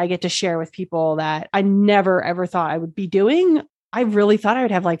joy that I get to share with people that I never, ever thought I would be doing. I really thought I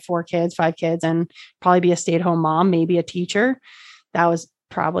would have like 4 kids, 5 kids, and probably be a stay-at-home mom, maybe a teacher. That was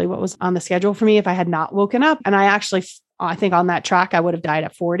probably what was on the schedule for me if I had not woken up. And I think on that track, I would have died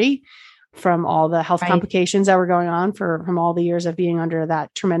at 40 from all the health complications that were going on from all the years of being under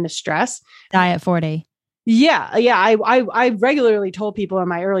that tremendous stress. Die at 40. Yeah. I regularly told people in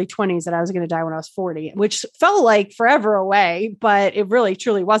my early 20s that I was going to die when I was 40, which felt like forever away, but it really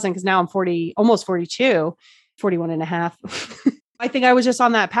truly wasn't, because now I'm 40, almost 42, 41 and a half. I think I was just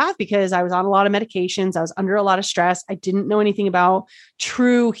on that path because I was on a lot of medications. I was under a lot of stress. I didn't know anything about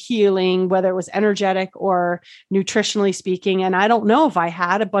true healing, whether it was energetic or nutritionally speaking. And I don't know if I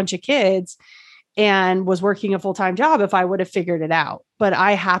had a bunch of kids and was working a full-time job, if I would have figured it out. But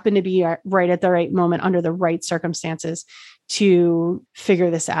I happened to be right at the right moment under the right circumstances to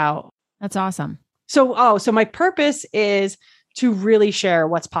figure this out. That's awesome. So my purpose is to really share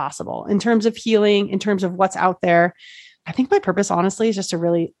what's possible in terms of healing, in terms of what's out there. I think my purpose, honestly, is just to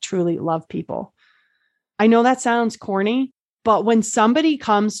really, truly love people. I know that sounds corny, but when somebody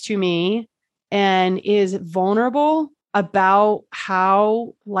comes to me and is vulnerable about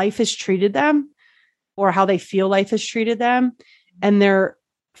how life has treated them, or how they feel life has treated them, and they're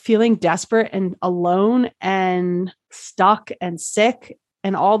feeling desperate and alone and stuck and sick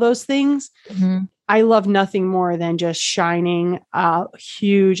and all those things, I love nothing more than just shining a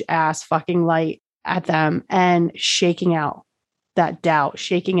huge ass fucking light at them and shaking out that doubt,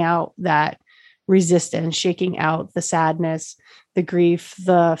 shaking out that resistance, shaking out the sadness, the grief,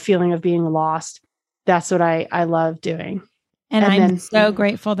 the feeling of being lost. That's what I love doing. And I'm so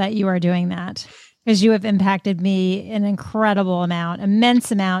grateful that you are doing that, because you have impacted me an incredible amount,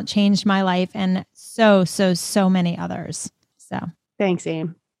 immense amount, changed my life, and so many others. So thanks,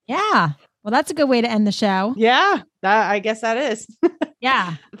 Aim. Yeah. Well, that's a good way to end the show. Yeah, I guess that is.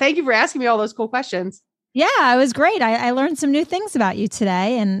 Yeah. Thank you for asking me all those cool questions. Yeah, it was great. I learned some new things about you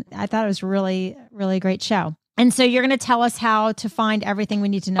today, and I thought it was really, really great show. And so you're going to tell us how to find everything we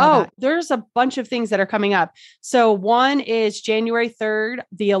need to know about. There's a bunch of things that are coming up. So one is January 3rd,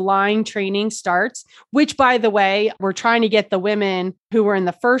 the Align training starts, which, by the way, we're trying to get the women who were in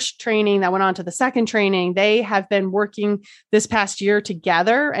the first training that went on to the second training. They have been working this past year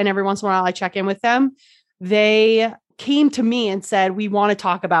together, and every once in a while I check in with them. They came to me and said, we want to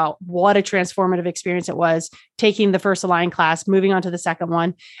talk about what a transformative experience it was taking the first Align class, moving on to the second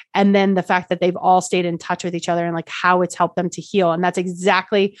one. And then the fact that they've all stayed in touch with each other and like how it's helped them to heal. And that's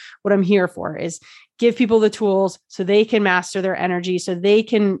exactly what I'm here for, is give people the tools so they can master their energy, so they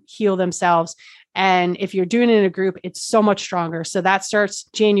can heal themselves. And if you're doing it in a group, it's so much stronger. So that starts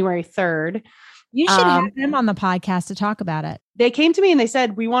January 3rd. You should have them on the podcast to talk about it. they came to me and they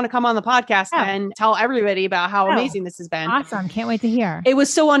said, we want to come on the podcast and tell everybody about how amazing this has been. Awesome. Can't wait to hear. It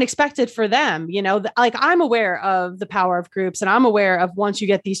was so unexpected for them. Like I'm aware of the power of groups and I'm aware of once you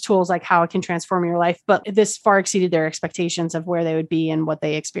get these tools, like how it can transform your life, but this far exceeded their expectations of where they would be and what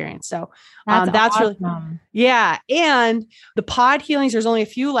they experienced. So that's awesome. Really, yeah. And the pod healings, there's only a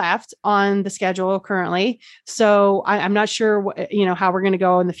few left on the schedule currently. So I'm not sure how we're going to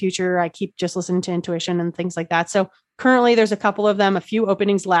go in the future. I keep just listening to intuition and things like that. So currently there's a couple of them, a few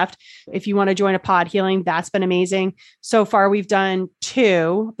openings left. If you want to join a pod healing, that's been amazing. So far, we've done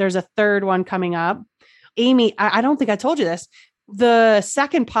 2. There's a third one coming up. Amy, I don't think I told you this. The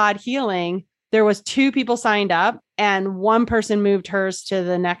second pod healing, there was 2 people signed up and 1 person moved hers to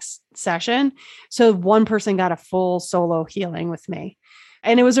the next session. So 1 person got a full solo healing with me.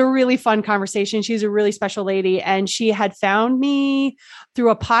 And it was a really fun conversation. She's a really special lady. And she had found me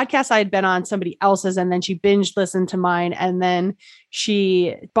through a podcast I had been on somebody else's. And then she binge listened to mine. And then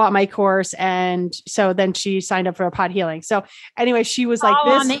she bought my course. And so then she signed up for a pod healing. So anyway, she was like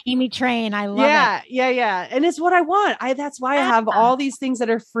this. On the Amy train. I love it. Yeah. And it's what I want. That's why I have all these things that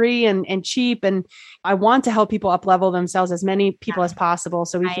are free and cheap. And I want to help people up level themselves, as many people as possible.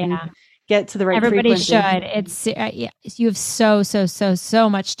 So we can get to the right Everybody frequency. It's you have so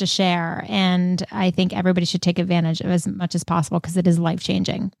much to share, and I think everybody should take advantage of as much as possible because it is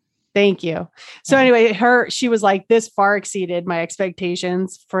life-changing. Thank you. So anyway, she was like, this far exceeded my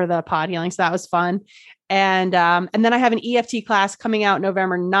expectations for the pod healing. So that was fun. And then I have an EFT class coming out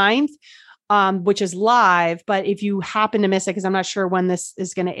November 9th, which is live. But if you happen to miss it, because I'm not sure when this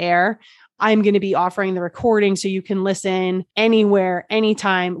is going to air, I'm going to be offering the recording so you can listen anywhere,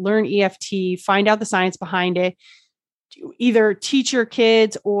 anytime, learn EFT, find out the science behind it, either teach your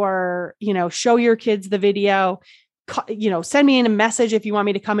kids or, show your kids the video, send me in a message if you want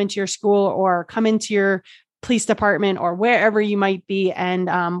me to come into your school or come into your police department or wherever you might be. And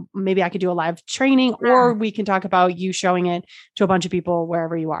maybe I could do a live training or we can talk about you showing it to a bunch of people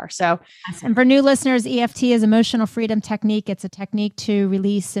wherever you are. So, and for new listeners, EFT is emotional freedom technique. It's a technique to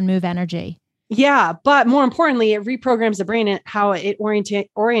release and move energy. Yeah. But more importantly, it reprograms the brain and how it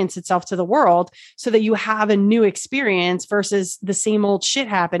orients itself to the world so that you have a new experience versus the same old shit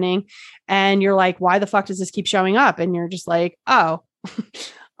happening. And you're like, why the fuck does this keep showing up? And you're just like, oh,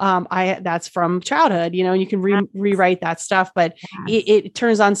 that's from childhood, you can rewrite that stuff, but it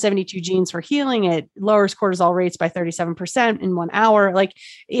turns on 72 genes for healing. It lowers cortisol rates by 37% in 1 hour. Like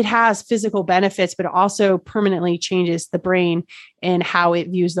it has physical benefits, but it also permanently changes the brain and how it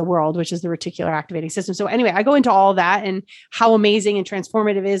views the world, which is the reticular activating system. So anyway, I go into all that and how amazing and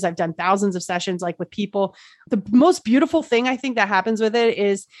transformative it is. I've done thousands of sessions like with people. The most beautiful thing I think that happens with it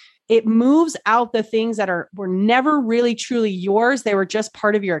is it moves out the things that were never really truly yours. They were just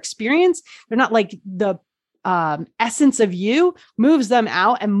part of your experience. They're not like the essence of you, moves them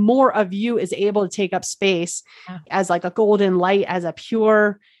out, and more of you is able to take up space as like a golden light, as a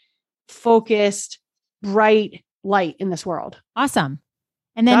pure, focused, bright light in this world. Awesome.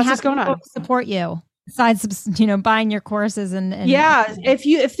 And then what's going on. Support you. Besides, buying your courses and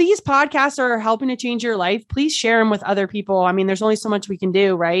if these podcasts are helping to change your life, please share them with other people. I mean, there's only so much we can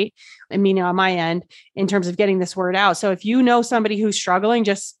do, right? I mean, on my end, in terms of getting this word out. So if you know somebody who's struggling,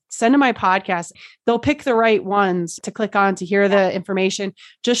 just send them my podcast. They'll pick the right ones to click on to hear the information.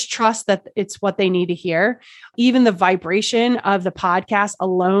 Just trust that it's what they need to hear. Even the vibration of the podcast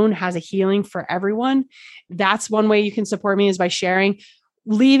alone has a healing for everyone. That's one way you can support me, is by sharing.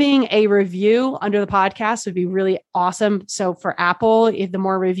 Leaving a review under the podcast would be really awesome. So for Apple, if the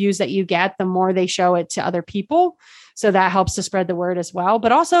more reviews that you get, the more they show it to other people. So that helps to spread the word as well.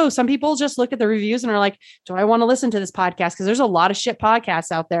 But also some people just look at the reviews and are like, do I want to listen to this podcast? Because there's a lot of shit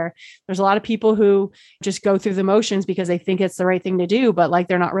podcasts out there. There's a lot of people who just go through the motions because they think it's the right thing to do, but like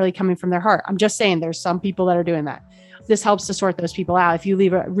they're not really coming from their heart. I'm just saying there's some people that are doing that. This helps to sort those people out. If you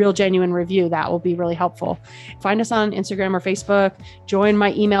leave a real genuine review, that will be really helpful. Find us on Instagram or Facebook. Join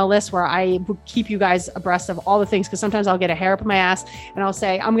my email list where I keep you guys abreast of all the things. Because sometimes I'll get a hair up my ass and I'll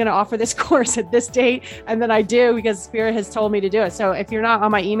say, I'm going to offer this course at this date. And then I do because Spirit has told me to do it. So if you're not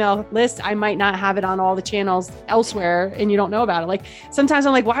on my email list, I might not have it on all the channels elsewhere and you don't know about it. Like sometimes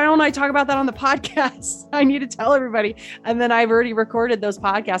I'm like, why don't I talk about that on the podcast? I need to tell everybody. And then I've already recorded those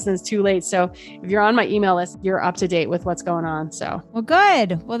podcasts and it's too late. So if you're on my email list, you're up to date with what's going on. So, well,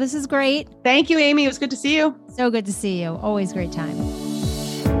 good. Well, this is great. Thank you, Amy. It was good to see you. So good to see you. Always great time.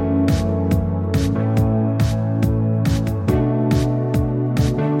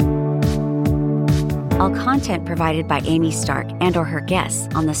 All content provided by Amy Stark and or her guests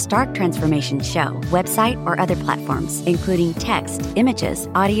on the Stark Transformation Show website or other platforms, including text, images,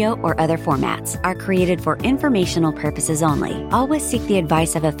 audio, or other formats, are created for informational purposes only. Always seek the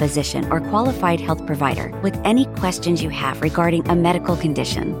advice of a physician or qualified health provider with any questions you have regarding a medical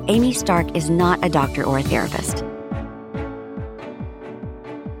condition. Amy Stark is not a doctor or a therapist.